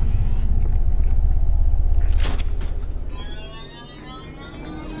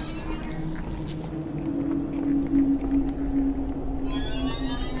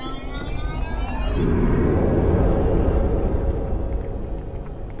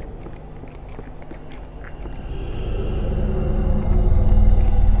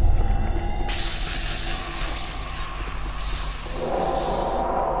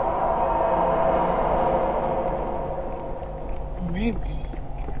 Maybe.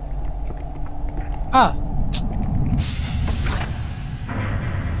 Ah.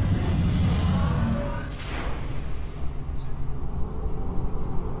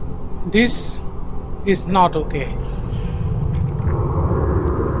 This is not okay.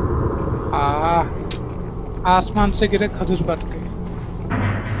 आसमान से गिरे खजूर पट के।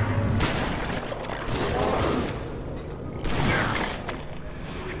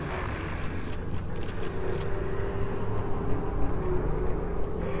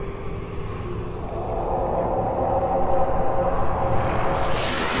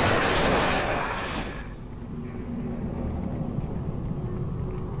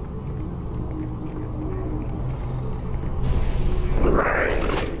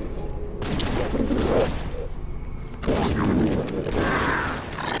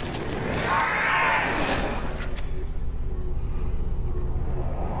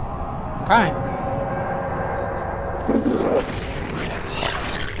 कहाँ है?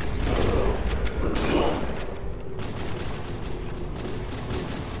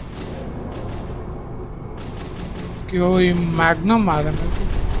 क्यों ये मैग्नम मार रहा है मेरे को?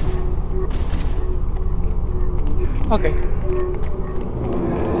 Okay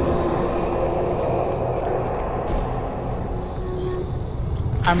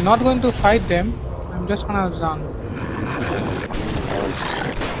I'm not going to fight them. I'm just gonna run.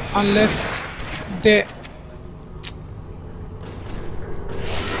 Unless they...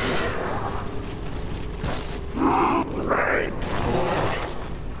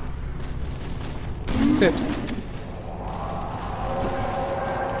 Sit.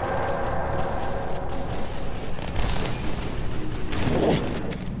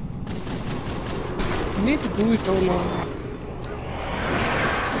 I need to do it all alone.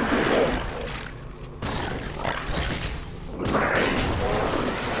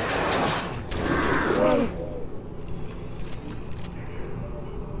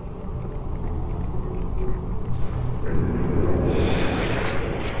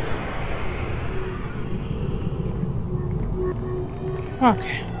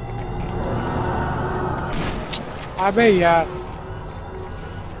 Okay. अबे यार.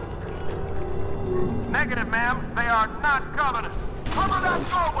 Negative, ma'am. They are not covenant. Cover that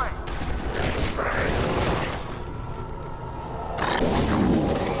doorway.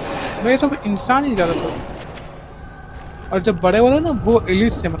 मैं सब इंसान ही ज़्यादा था. और जब बड़े वाले ना वो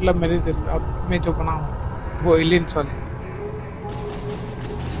एलियंस से मतलब मेरे जैसे अब मैं जो बना हूँ वो एलियंस वाले.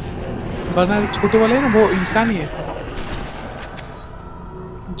 वरना छोटे वाले ना वो इंसान ही है.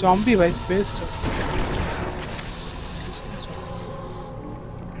 Zombie by space.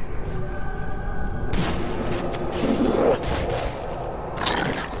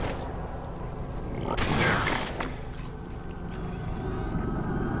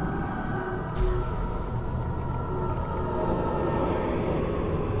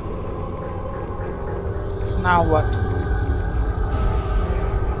 Now what?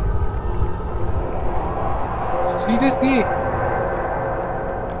 Seriously?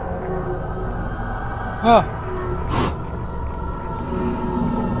 Huh.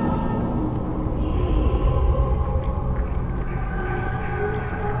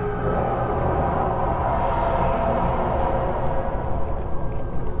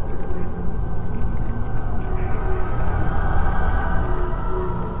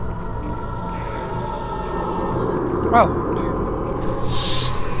 Wow.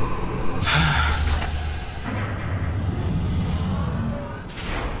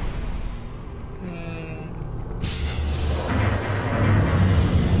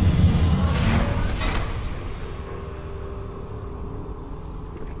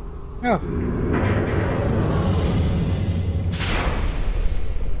 Oh.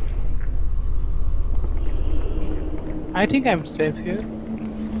 I think I'm safe here.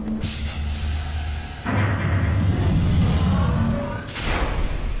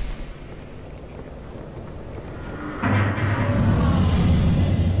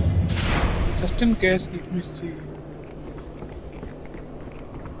 Just in case, let me see.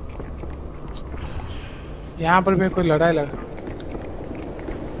 यहाँ पर भी कोई लड़ाई लगा.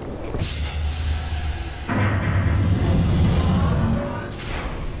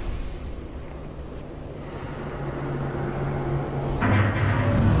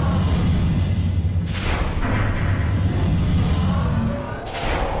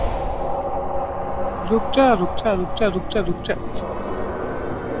 रुक जा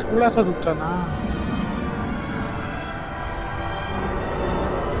थोड़ा सा रुक जा ना.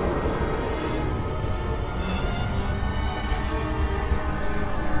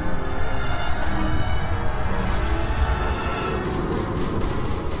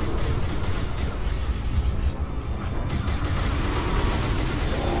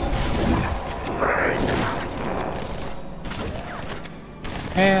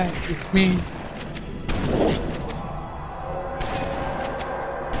 Hey, it's me.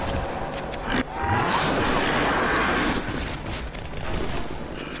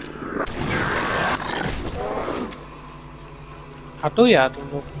 हटो यार तुम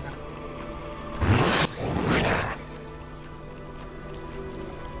लोग.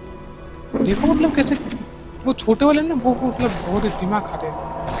 देखो मतलब कैसे वो छोटे वाले ना वो मतलब बहुत दिमाग खाते हैं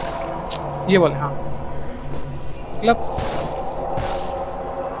ये वाले. हाँ मतलब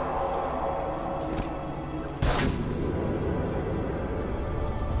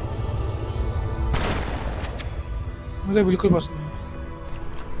मुझे बिल्कुल पसंद नहीं.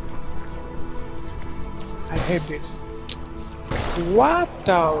 I hate this. What?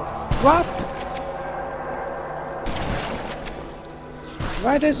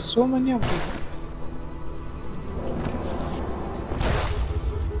 Why there's so many of them?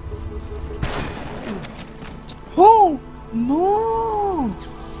 Oh no!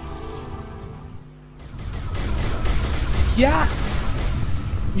 Yeah,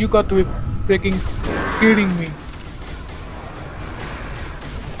 you got to be freaking kidding me.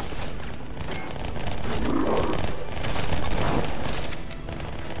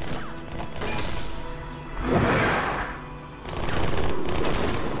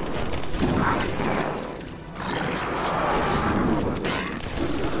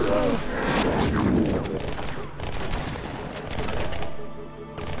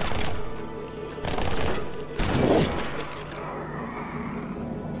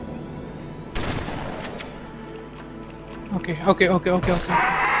 Okay.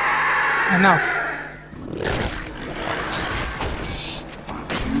 Enough.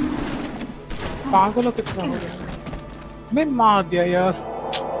 पागलों की तरह हो गया। मैं मार दिया यार।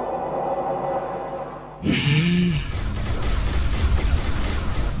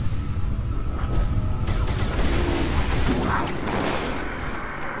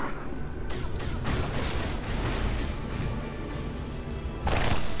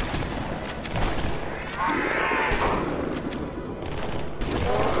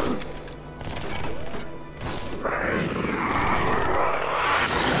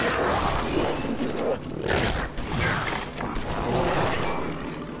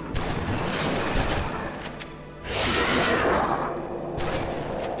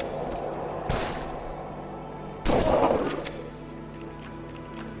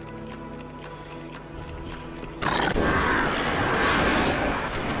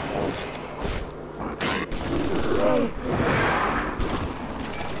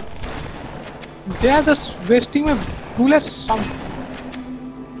 They are just wasting my bullets.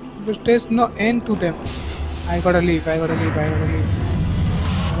 There's no end to them. I gotta leave.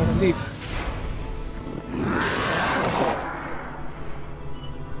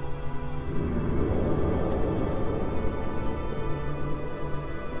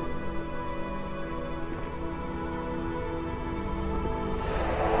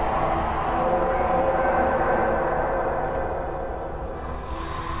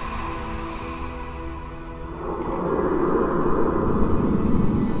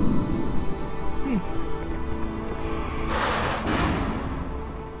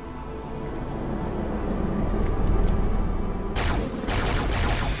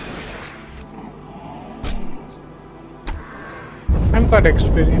 I'm quite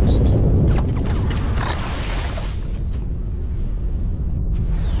experienced.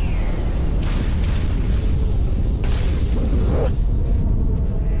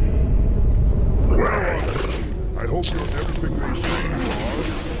 I hope you're everything they say you are.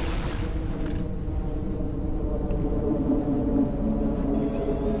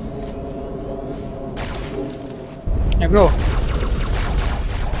 Hey bro.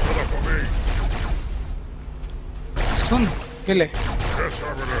 Soon. Kill it.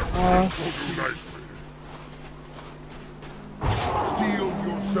 Steel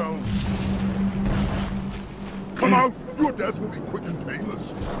yourselves. Come out! Your death will be quick and painless.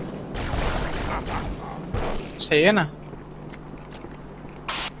 सही है ना?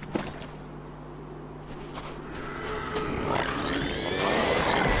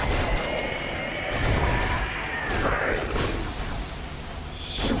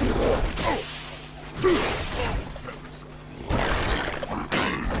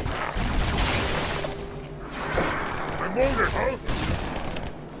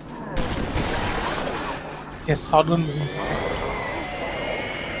 Yes, southern.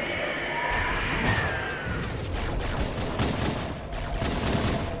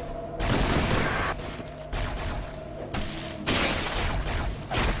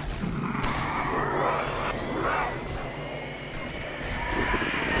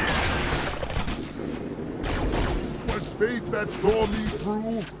 Was faith that saw me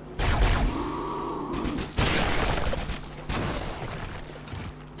through?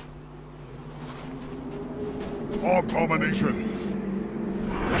 Abomination!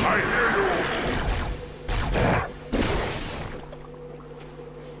 I hear you!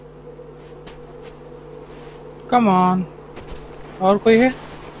 Come on. और कोई है?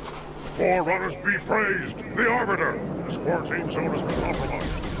 Forerunners be praised! The Arbiter! This quarantine zone has been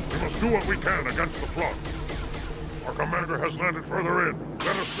compromised. We must do what we can against the plot. Our commander has landed further in.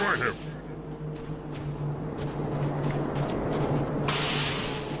 Let us join him.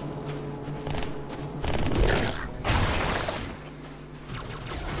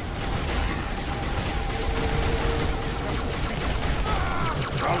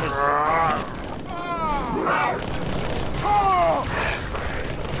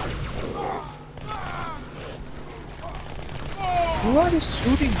 Who are you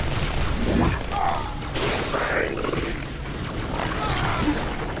shooting?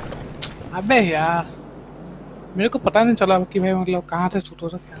 अबे यार मेरे को पता नहीं चला कि भाई मतलब कहाँ से शूट हो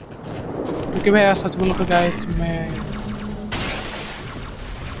रहा क्या, क्योंकि भाई यार सच बोलो तो गाइस मैं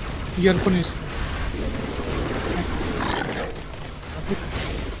ईयरफोन यूज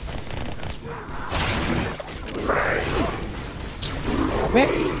अबे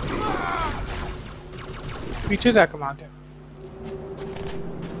पीछे जाकर मार दे।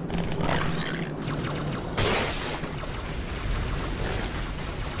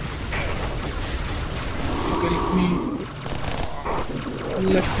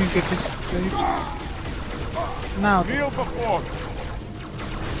 Let me get this straight. Now. Kneel before me.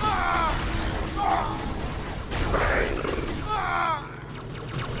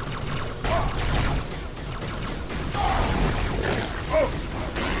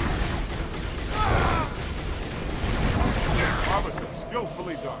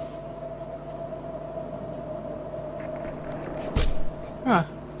 Skillfully done. Huh.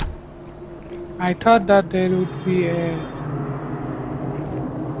 I thought that there would be a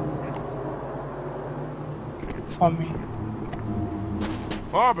for me.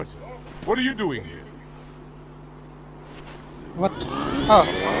 Arbiter, what are you doing here? What? Oh.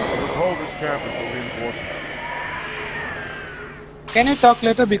 Let's hold this camp until reinforcements. Can you talk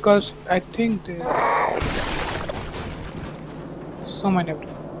later, because I think there so many of them.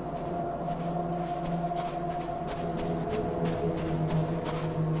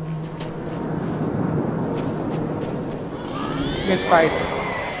 Let's fight.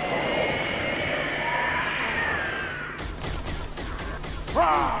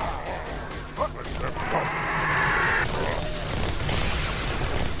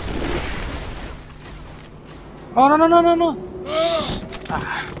 Oh no no no no no!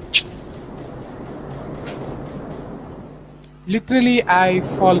 Literally, I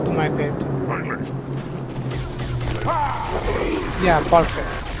fall to my death. Yeah, perfect.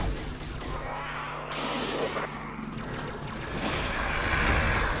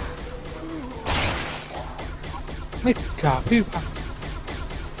 Wait, I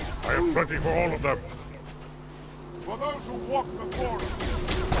have plenty for all of them. For those who walk before us.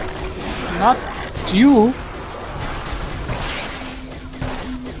 Not you.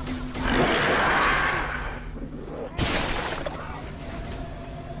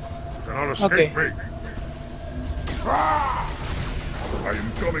 Cannot escape Okay. me. I am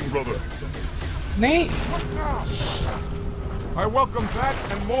coming, brother. Nay. What now? I welcome that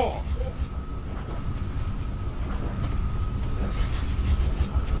and more.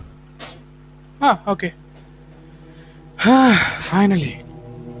 Ah, okay. Finally.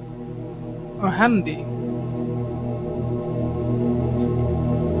 Oh, handy.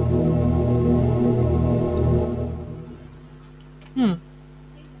 In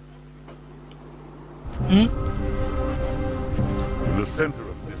the center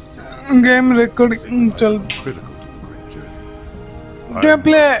of this Game recording chal. critical to the great journey.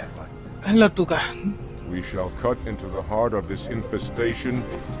 Gameplay. Hello, Tuka. We shall cut into the heart of this infestation,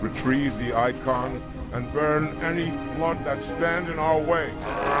 retrieve the icon, and burn any flood that stand in our way.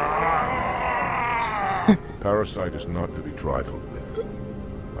 Parasite is not to be trifled with.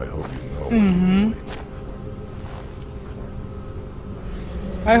 I hope you know.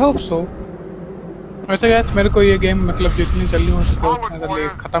 I hope so. वैसे guys मेरे को ये game मतलब जितनी जल्दी हो सके उतना जल्दी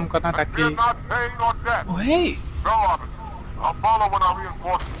खत्म करना ताकि oh hey I'll follow when I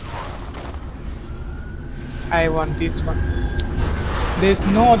reinforce. I want this one. There's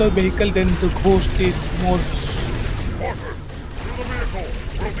no other vehicle than the ghost is more. Horses, to the vehicle.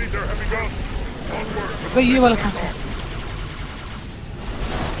 We'll need their heavy guns. Onward. भाई ये वाला कहाँ है?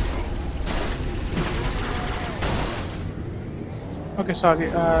 Okay, sorry.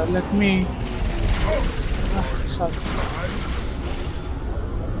 Let me. Sorry.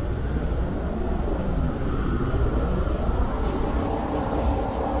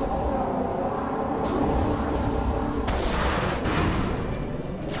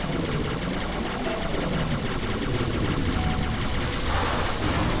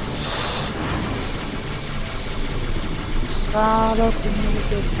 सारा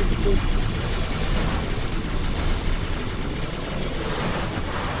communication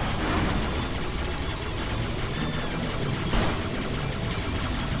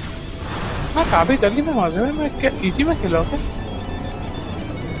मैं काफी जल्दी में मजा है। मैं क्या इजी में खेला क्या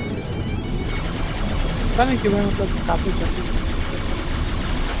पता नहीं क्यों, मैं मतलब काफी जल्दी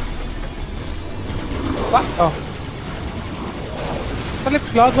साले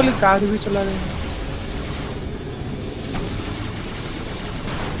फ्लॉज वाली कार भी चला रहे हैं।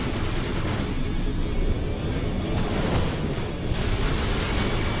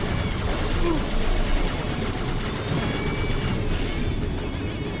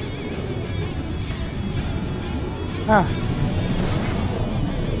 Ah.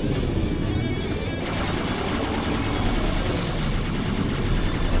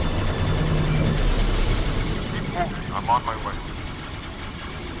 I'm on my way.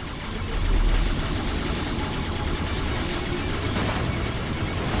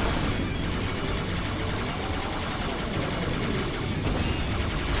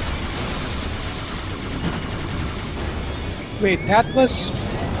 Wait, that was...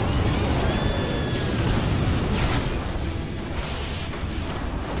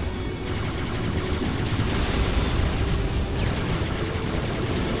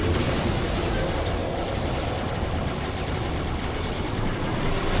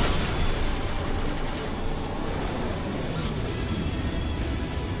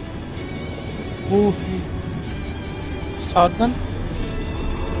 Ooh. Shotgun?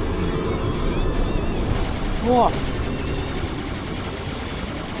 What?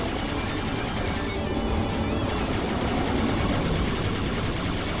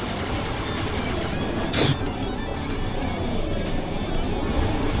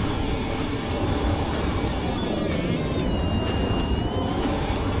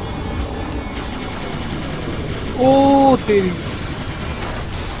 Oh, तेरी.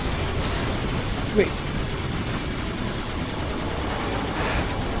 Wait.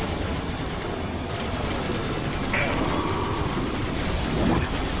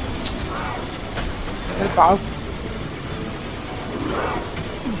 They're powerful.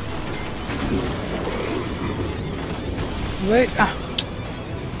 Wait. Ah.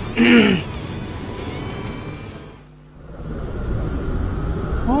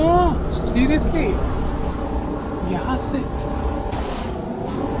 Oh, seriously? यहाँ से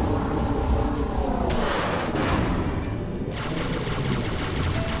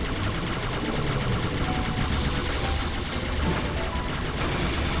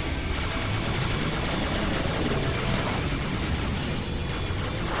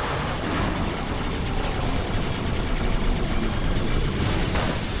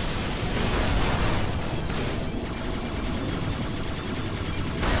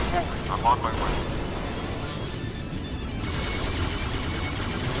I'm on my way.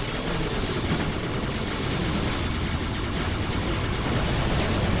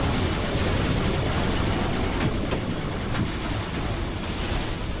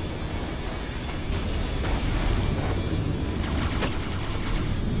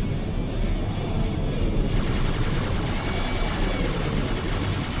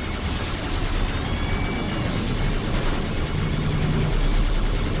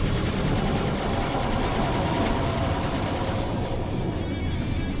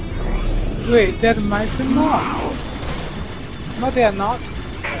 wait, there might be more. No, they are not.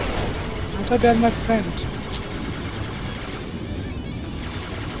 I thought they are my friends.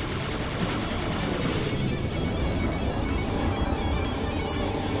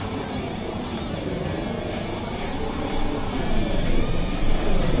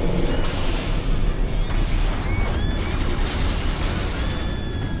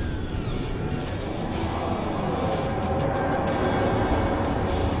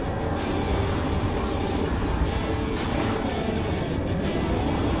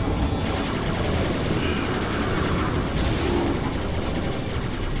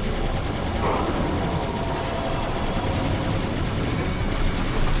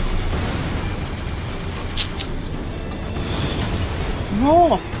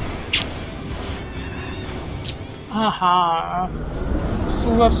 No! हाँ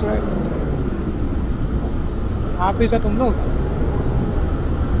सुअर से आप ही था तुम लोग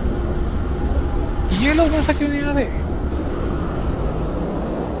ये लोग ऐसा क्यों नहीं आ रहे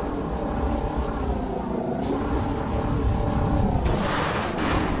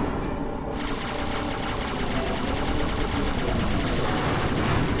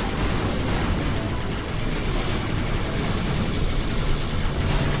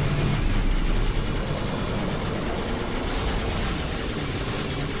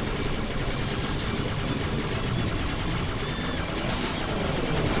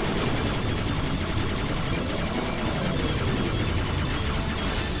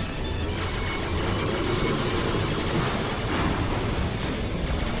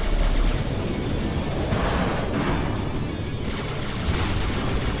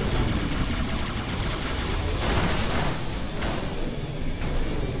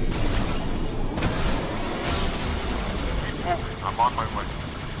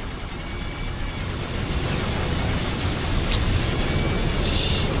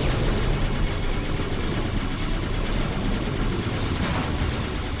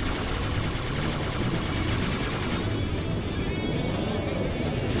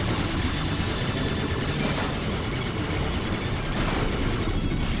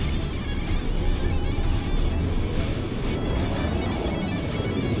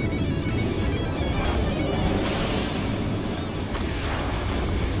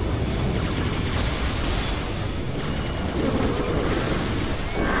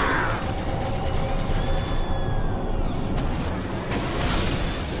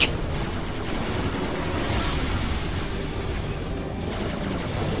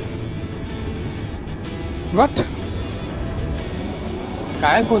What?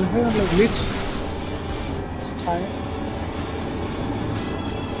 गायब हो रहे हैं मतलब glitch?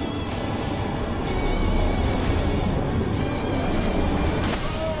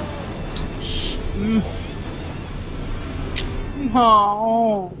 No.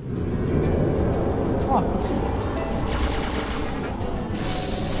 Oh.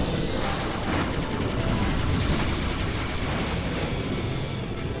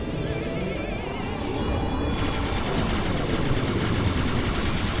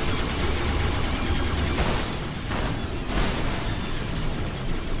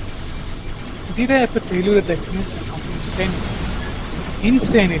 Did I ever tell you that the definition of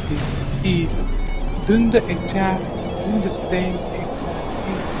insanity is doing the same exact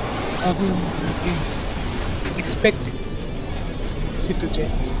thing over and again, expecting it to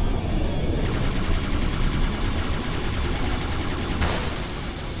change?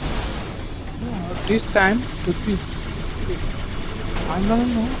 No, this time to be. No,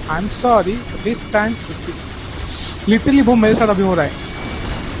 I'm sorry, but this time to be. Literally वो मेरे साथ अभी हो रहा है.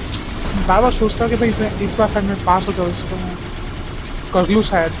 बार बार सोचता हूँ कि भाई इस बार शायद मैं पास हो जाऊँ, इसको मैं कर लूँ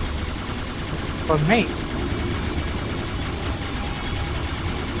शायद, और नहीं.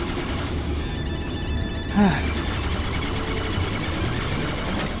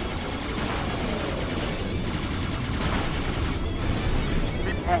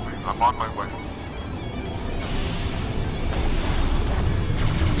 Keep moving. I'm on my way.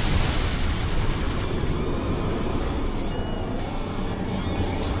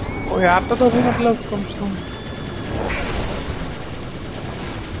 कोई आता तो भी मतलब कम से कम.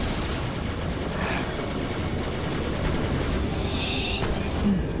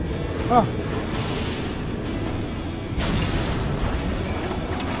 हाँ.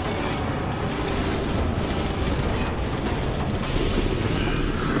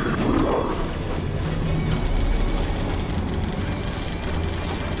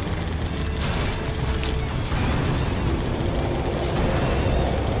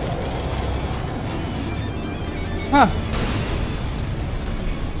 Huh.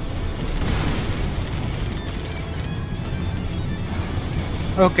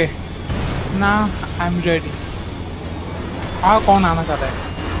 Okay. Now I'm ready. कौन आना चाहता है?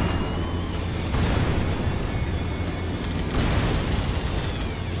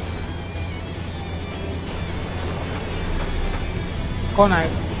 कौन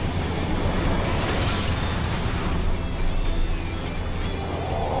आएगा?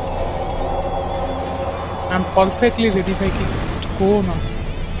 I'm perfectly ready भाई कि कौन ना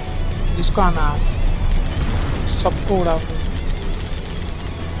जिसको आना सबको उड़ा.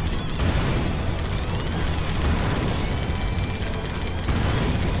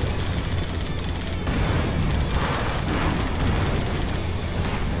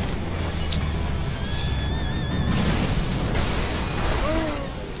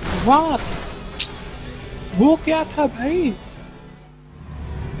 What? वो क्या था भाई?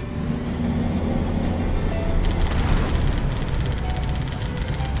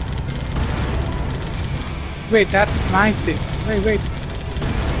 Wait, that's my seat. Wait.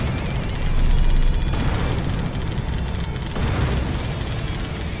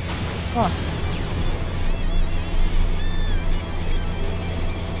 Oh.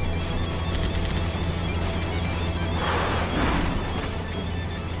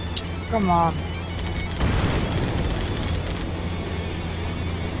 Come on.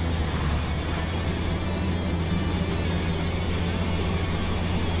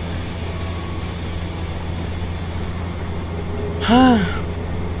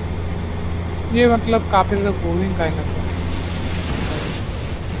 ये मतलब काफी ज़्यादा बोरिंग काइंड ऑफ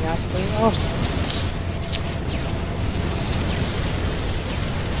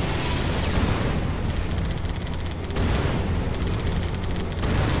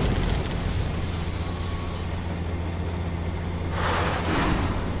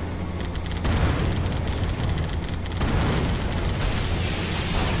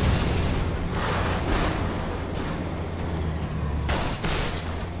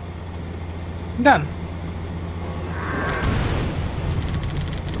done.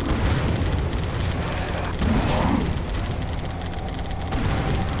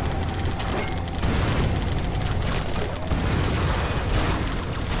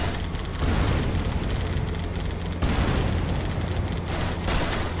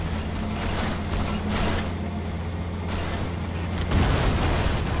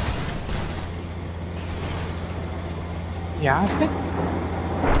 यहाँ से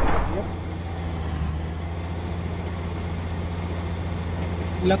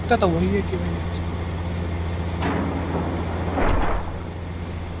लगता तो वही है कि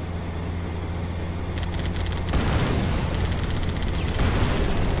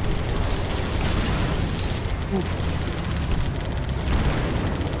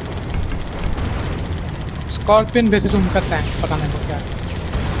स्कॉर्पियन बेसिस उनका टैंक, पता नहीं वो क्या है,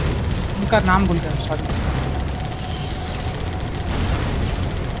 उनका नाम भूल गया, सॉरी।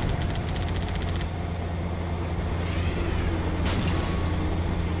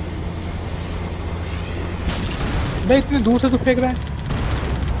 भाई इतने दूर से तो फेंक रहा है,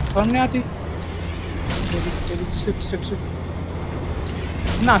 समझ नहीं आती। सिट सिट सिट,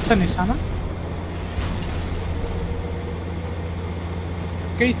 इतना अच्छा निशाना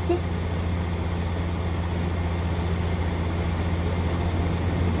कैसे?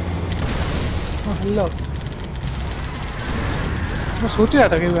 हेलो, मैं सोच रहा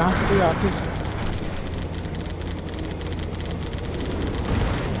था कि यहाँ से कोई आर्टिस्ट है।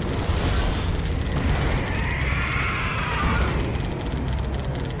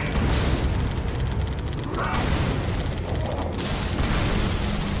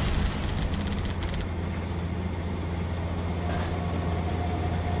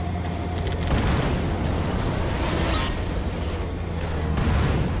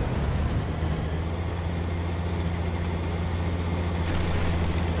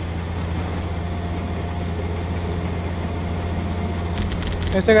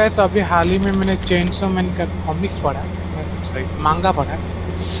 वैसे गाइस अभी हाल ही में मैंने चेनसो मैन का कॉमिक्स पढ़ा, सॉरी मांगा पढ़ा,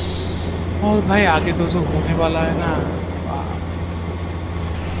 और भाई आगे जो जो होने वाला है ना,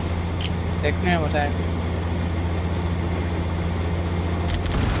 देखने में मजा है।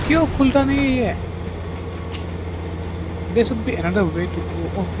 क्यों खुलता नहीं है ये? There should be another way to go.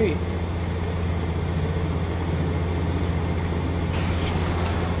 Okay.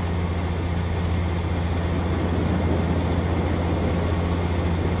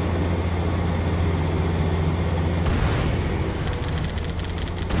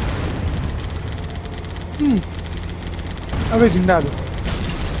 अबे जिंदा दो।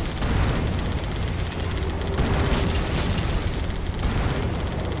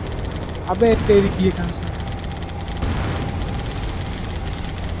 अबे तेरी की ये कहाँ से?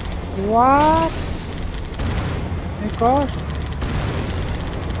 What? एक और?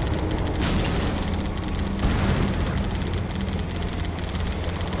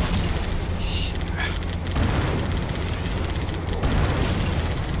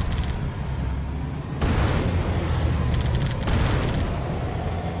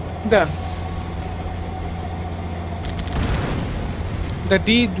 Done. The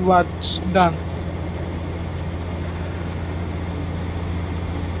deed was done.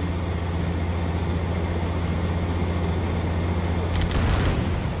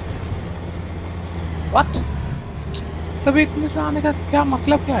 What? तभी इतने से आने का क्या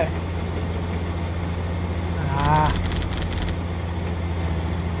मतलब क्या है?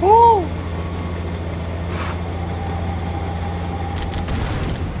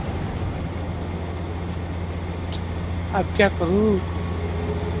 अब क्या करूँ?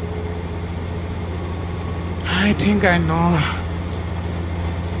 I think I know.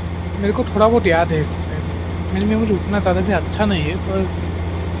 मेरे को थोड़ा बहुत याद है, मेरी मेमोरी उतना ज़्यादा भी अच्छा नहीं है, पर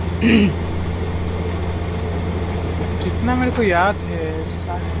जितना मेरे को याद है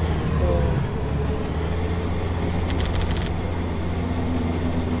तो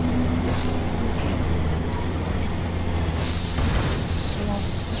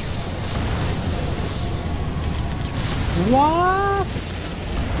What?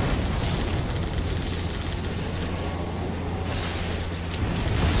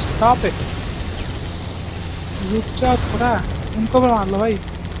 Stop it. रुक जाओ थोड़ा, उनको भी मार लो भाई।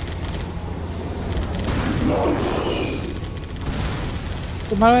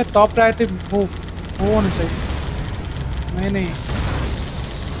 तुम्हारा टॉप प्रायोरिटी वो होना चाहिए, मैं नहीं।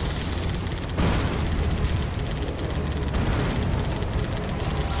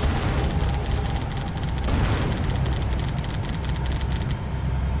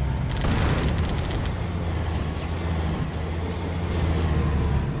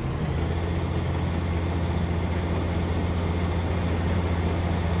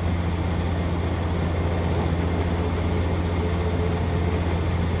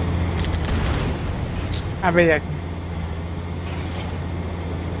 अबे यार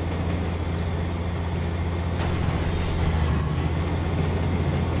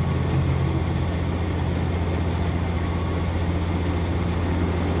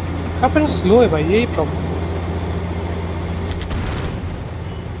काफी स्लो है भाई, यही प्रॉब्लम है।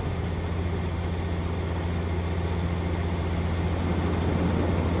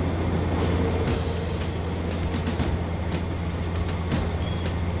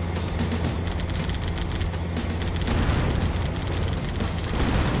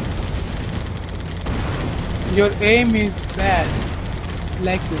 Your aim is bad,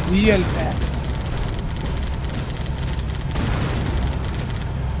 like real bad.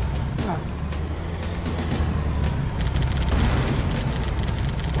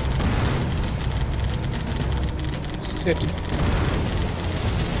 shit.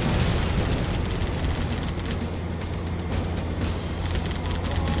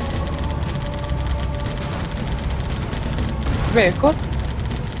 Wait, go.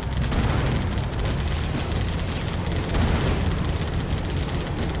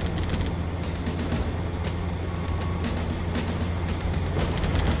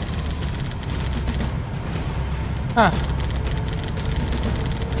 हाँ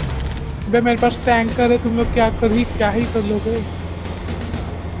बे मेरे पास टैंकर है, तुम लोग क्या ही कर लोगे।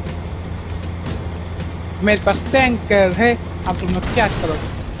 मेरे पास टैंकर है, अब तुम लोग क्या करोगे।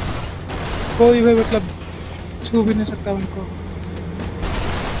 कोई भी मतलब छू भी नहीं सकता उनको।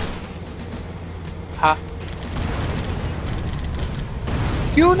 हाँ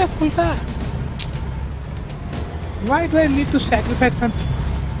क्यों नहीं खुलता। Why do I need to sacrifice my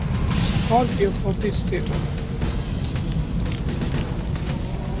Scorpio for this shit?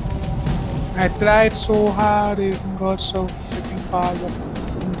 I tried so hard and got so freaking far,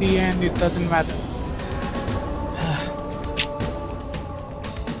 but in the end it doesn't matter.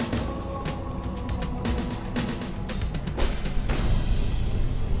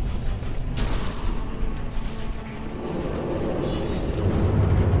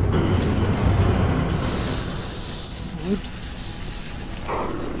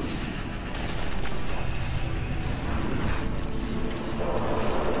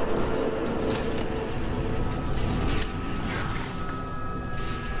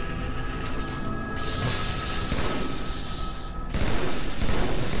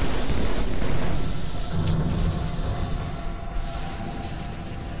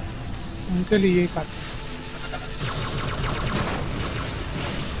 उनके लिए यही काट,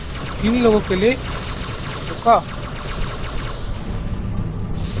 इन लोगों के लिए रुको।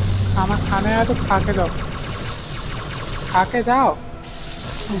 खाना खाने आया तो खा के जाओ, खा के जाओ।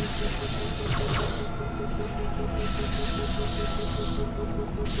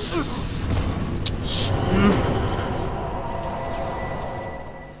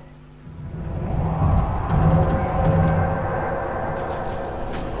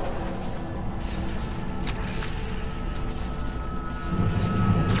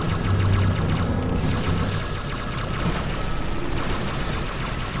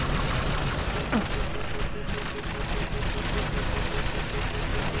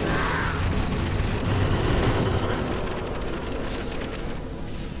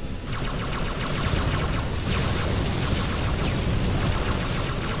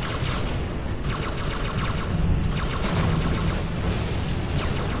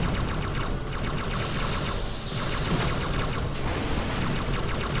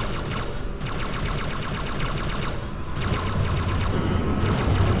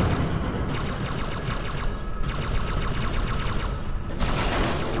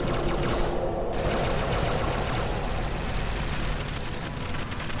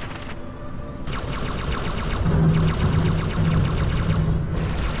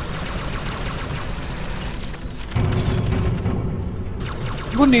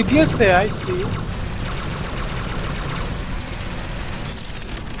 वो needless है, I see.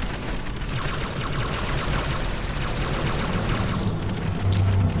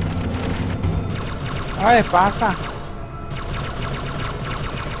 Oye, pasa.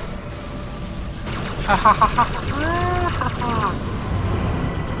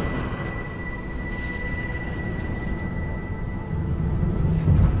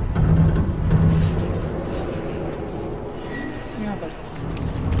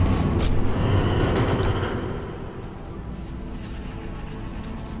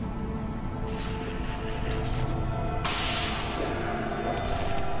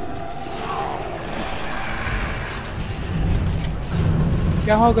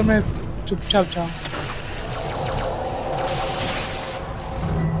 क्या हो अगर मैं चुपचाप जाऊं?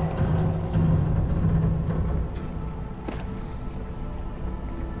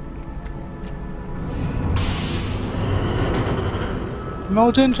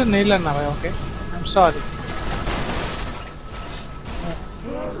 मुझे इनसे नहीं लड़ना भाई, okay? I am sorry.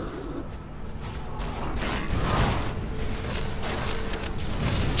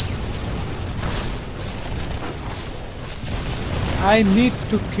 I need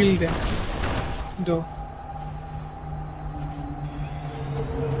to kill them, though.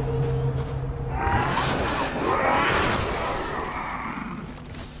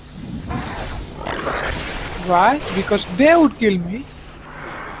 Why? Because they would kill me.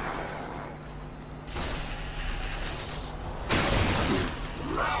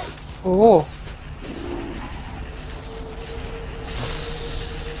 Oh.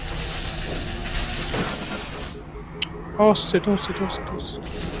 Oh shit, oh shit, oh shit, oh shit.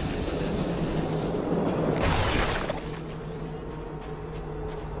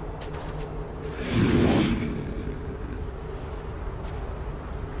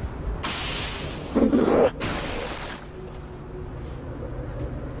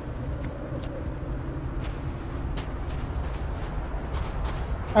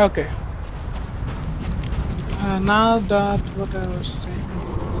 Okay. Now that what I was saying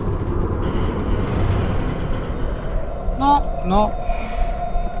is no.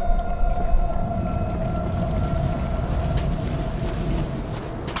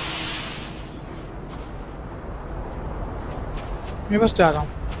 मैं बस जा रहा हूँ.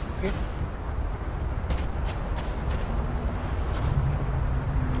 Okay.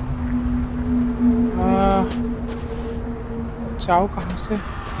 जाओ कहाँ से?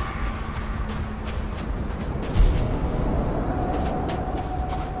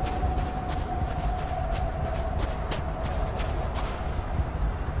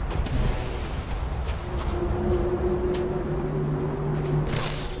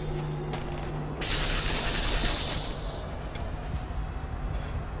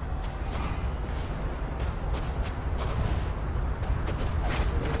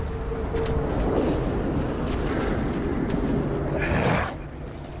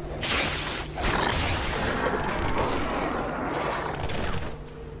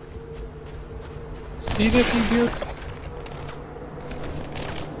 Seriously, dude?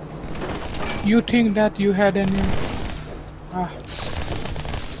 You think that you had any...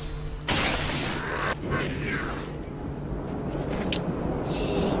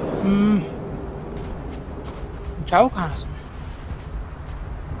 जाओ कहाँ से?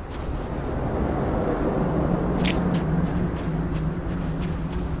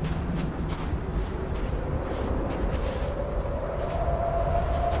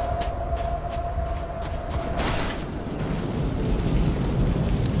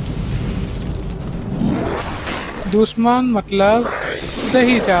 दुश्मन मतलब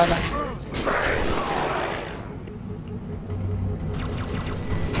सही जा रहा है.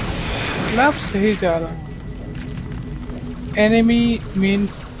 मतलब सही जा रहा है. Enemy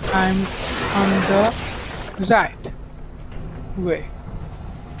means I'm on the right way.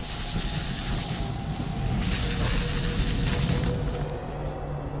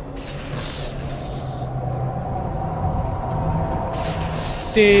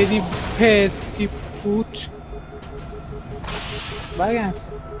 तेरी भैंस की पूछ. भाग यहाँ से.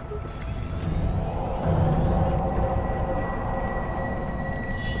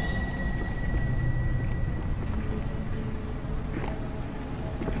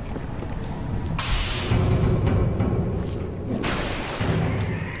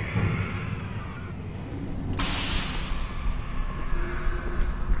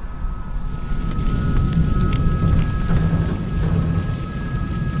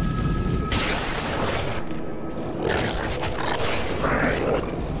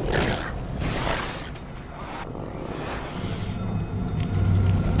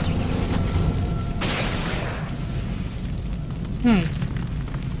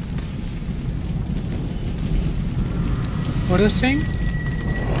 What are you saying?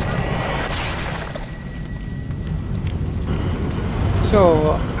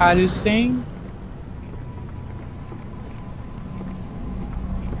 So, are you saying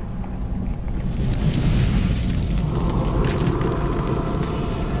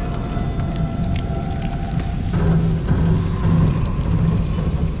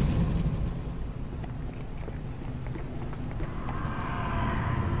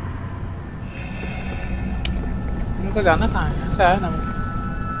उनको जाना कहाँ है? यहाँ से आया ना वो.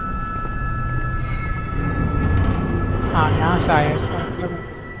 हाँ यहाँ से आया. इसका मतलब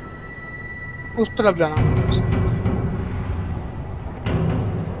उस तरफ जाना है.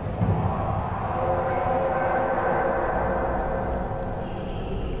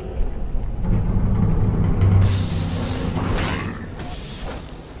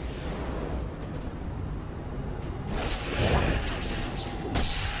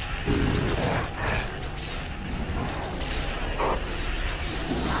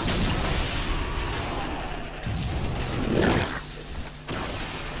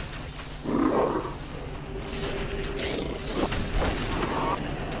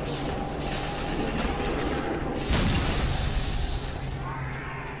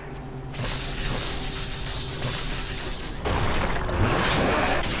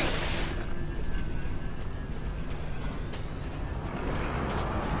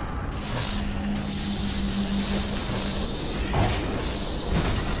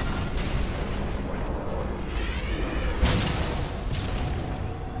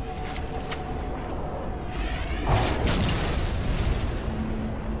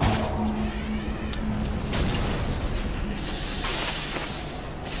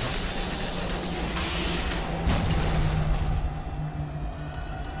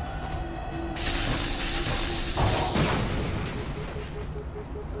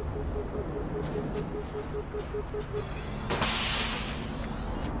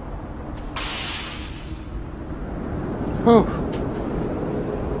 Whew.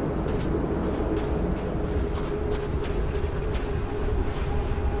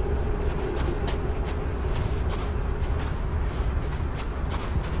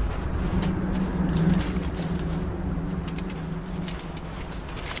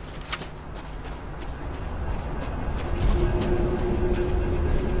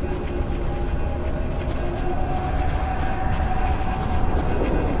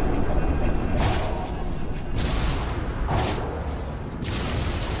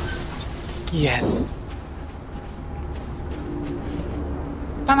 Yes.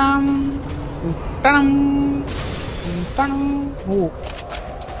 Ta-dam! Ta-dam! Ta-dam! Oh.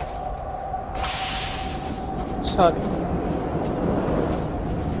 Sorry.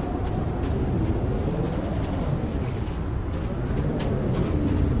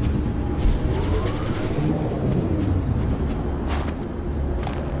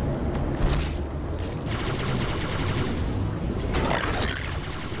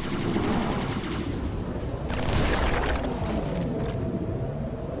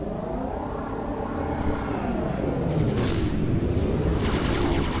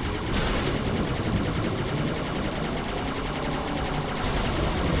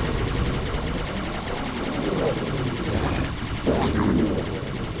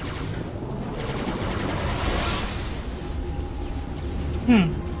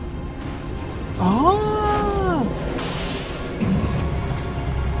 Ah.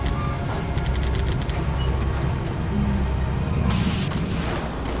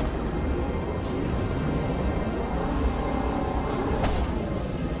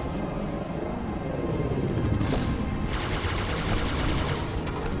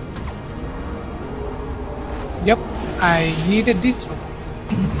 Yep, I needed this one.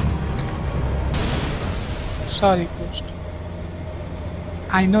 Sorry, Ghost.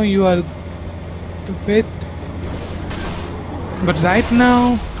 I know you are the best, but right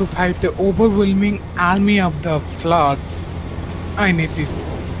now, to fight the overwhelming army of the flood, I need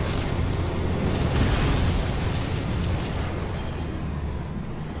this.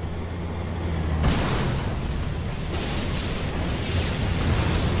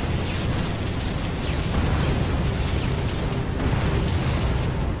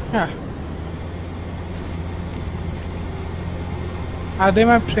 Yeah. Are they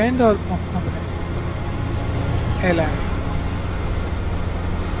my friend or not my friend? Ella.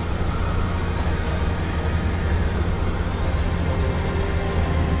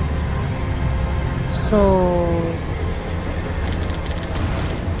 So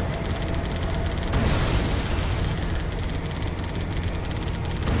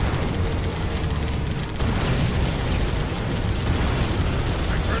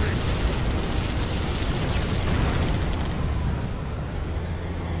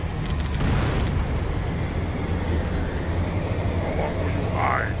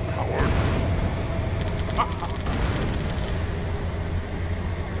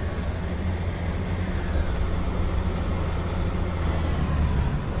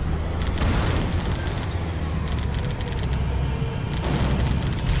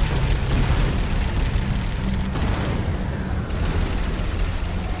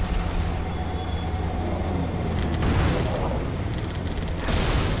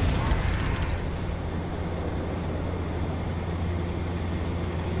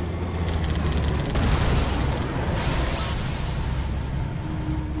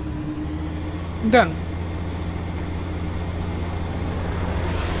done.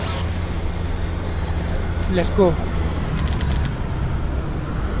 Let's go.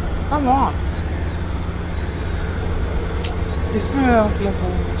 Come on. इसमें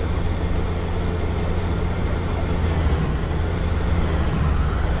मतलब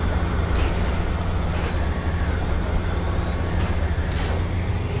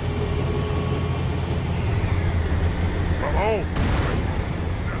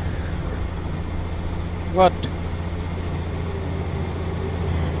what?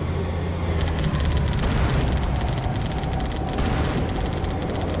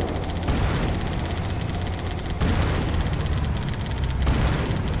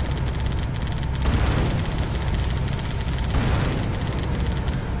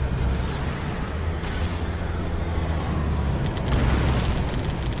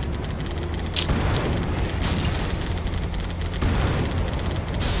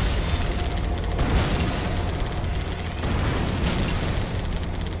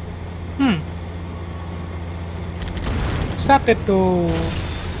 Sateto.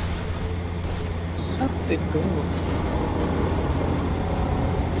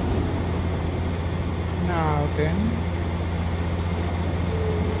 Now then,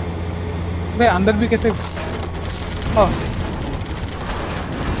 वे अंदर भी कैसे Oh.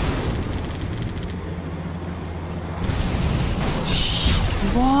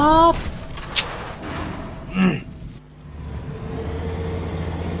 What?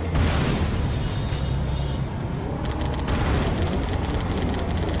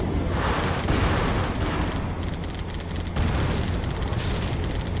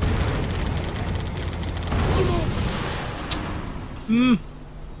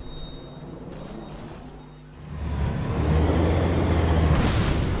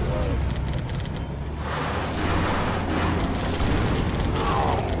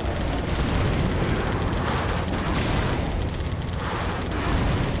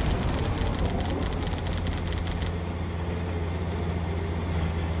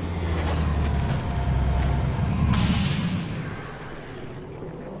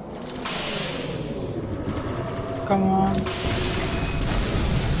 Come on.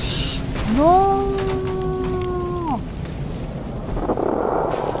 No.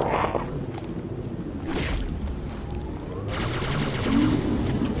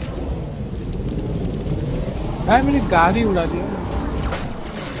 भाई मेरी गाड़ी उड़ा दिया।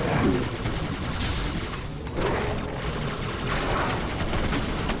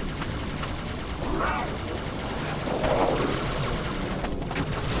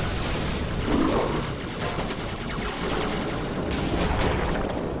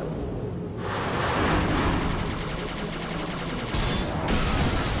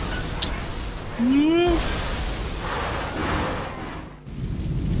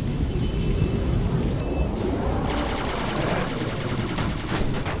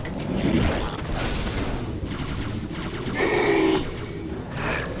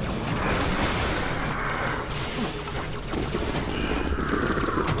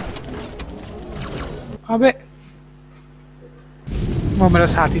 अबे वो मेरा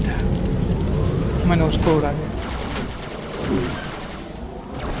साथी था, मैंने उसको उड़ा दिया।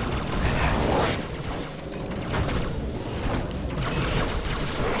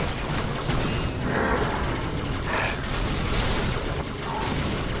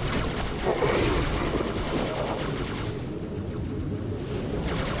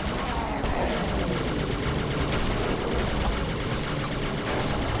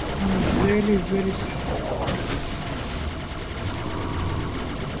 Really, very sad.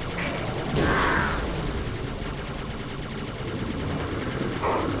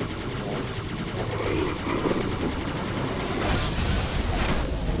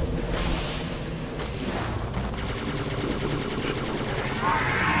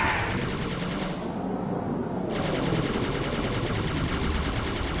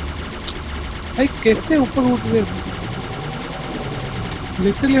 भाई कैसे ऊपर उठ रहे हैं?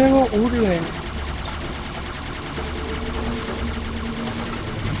 लिटरली है वो उड़ रहे हैं।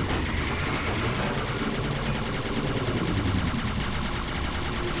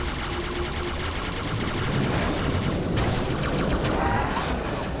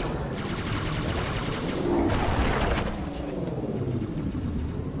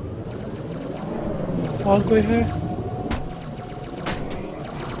 और कोई है?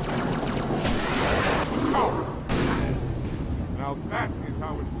 Now that is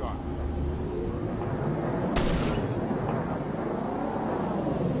how it's done.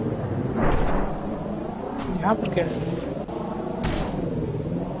 यहाँ पर क्या है?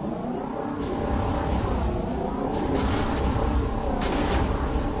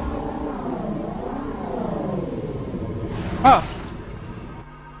 हाँ,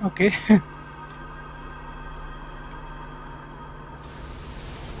 okay.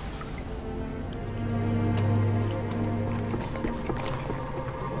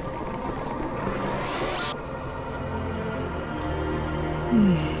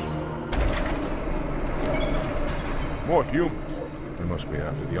 More humans. They must be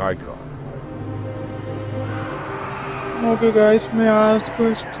after the icon. Okay guys, मैं आज को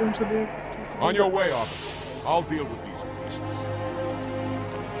इस टाइम से देख। On your way, officer. I'll deal with these beasts.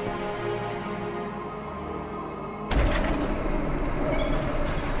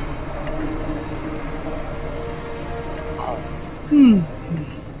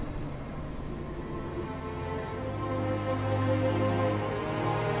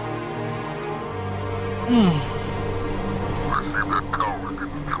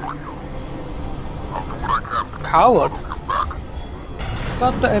 Coward?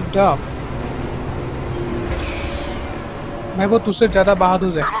 Shut the f up. मैं वो तुझसे ज्यादा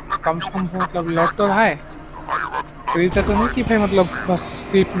बहादुर है, कम से कम मतलब लौट तो रहा है। तो नहीं कि भाई मतलब बस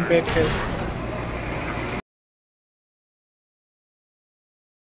सीट में बैठ के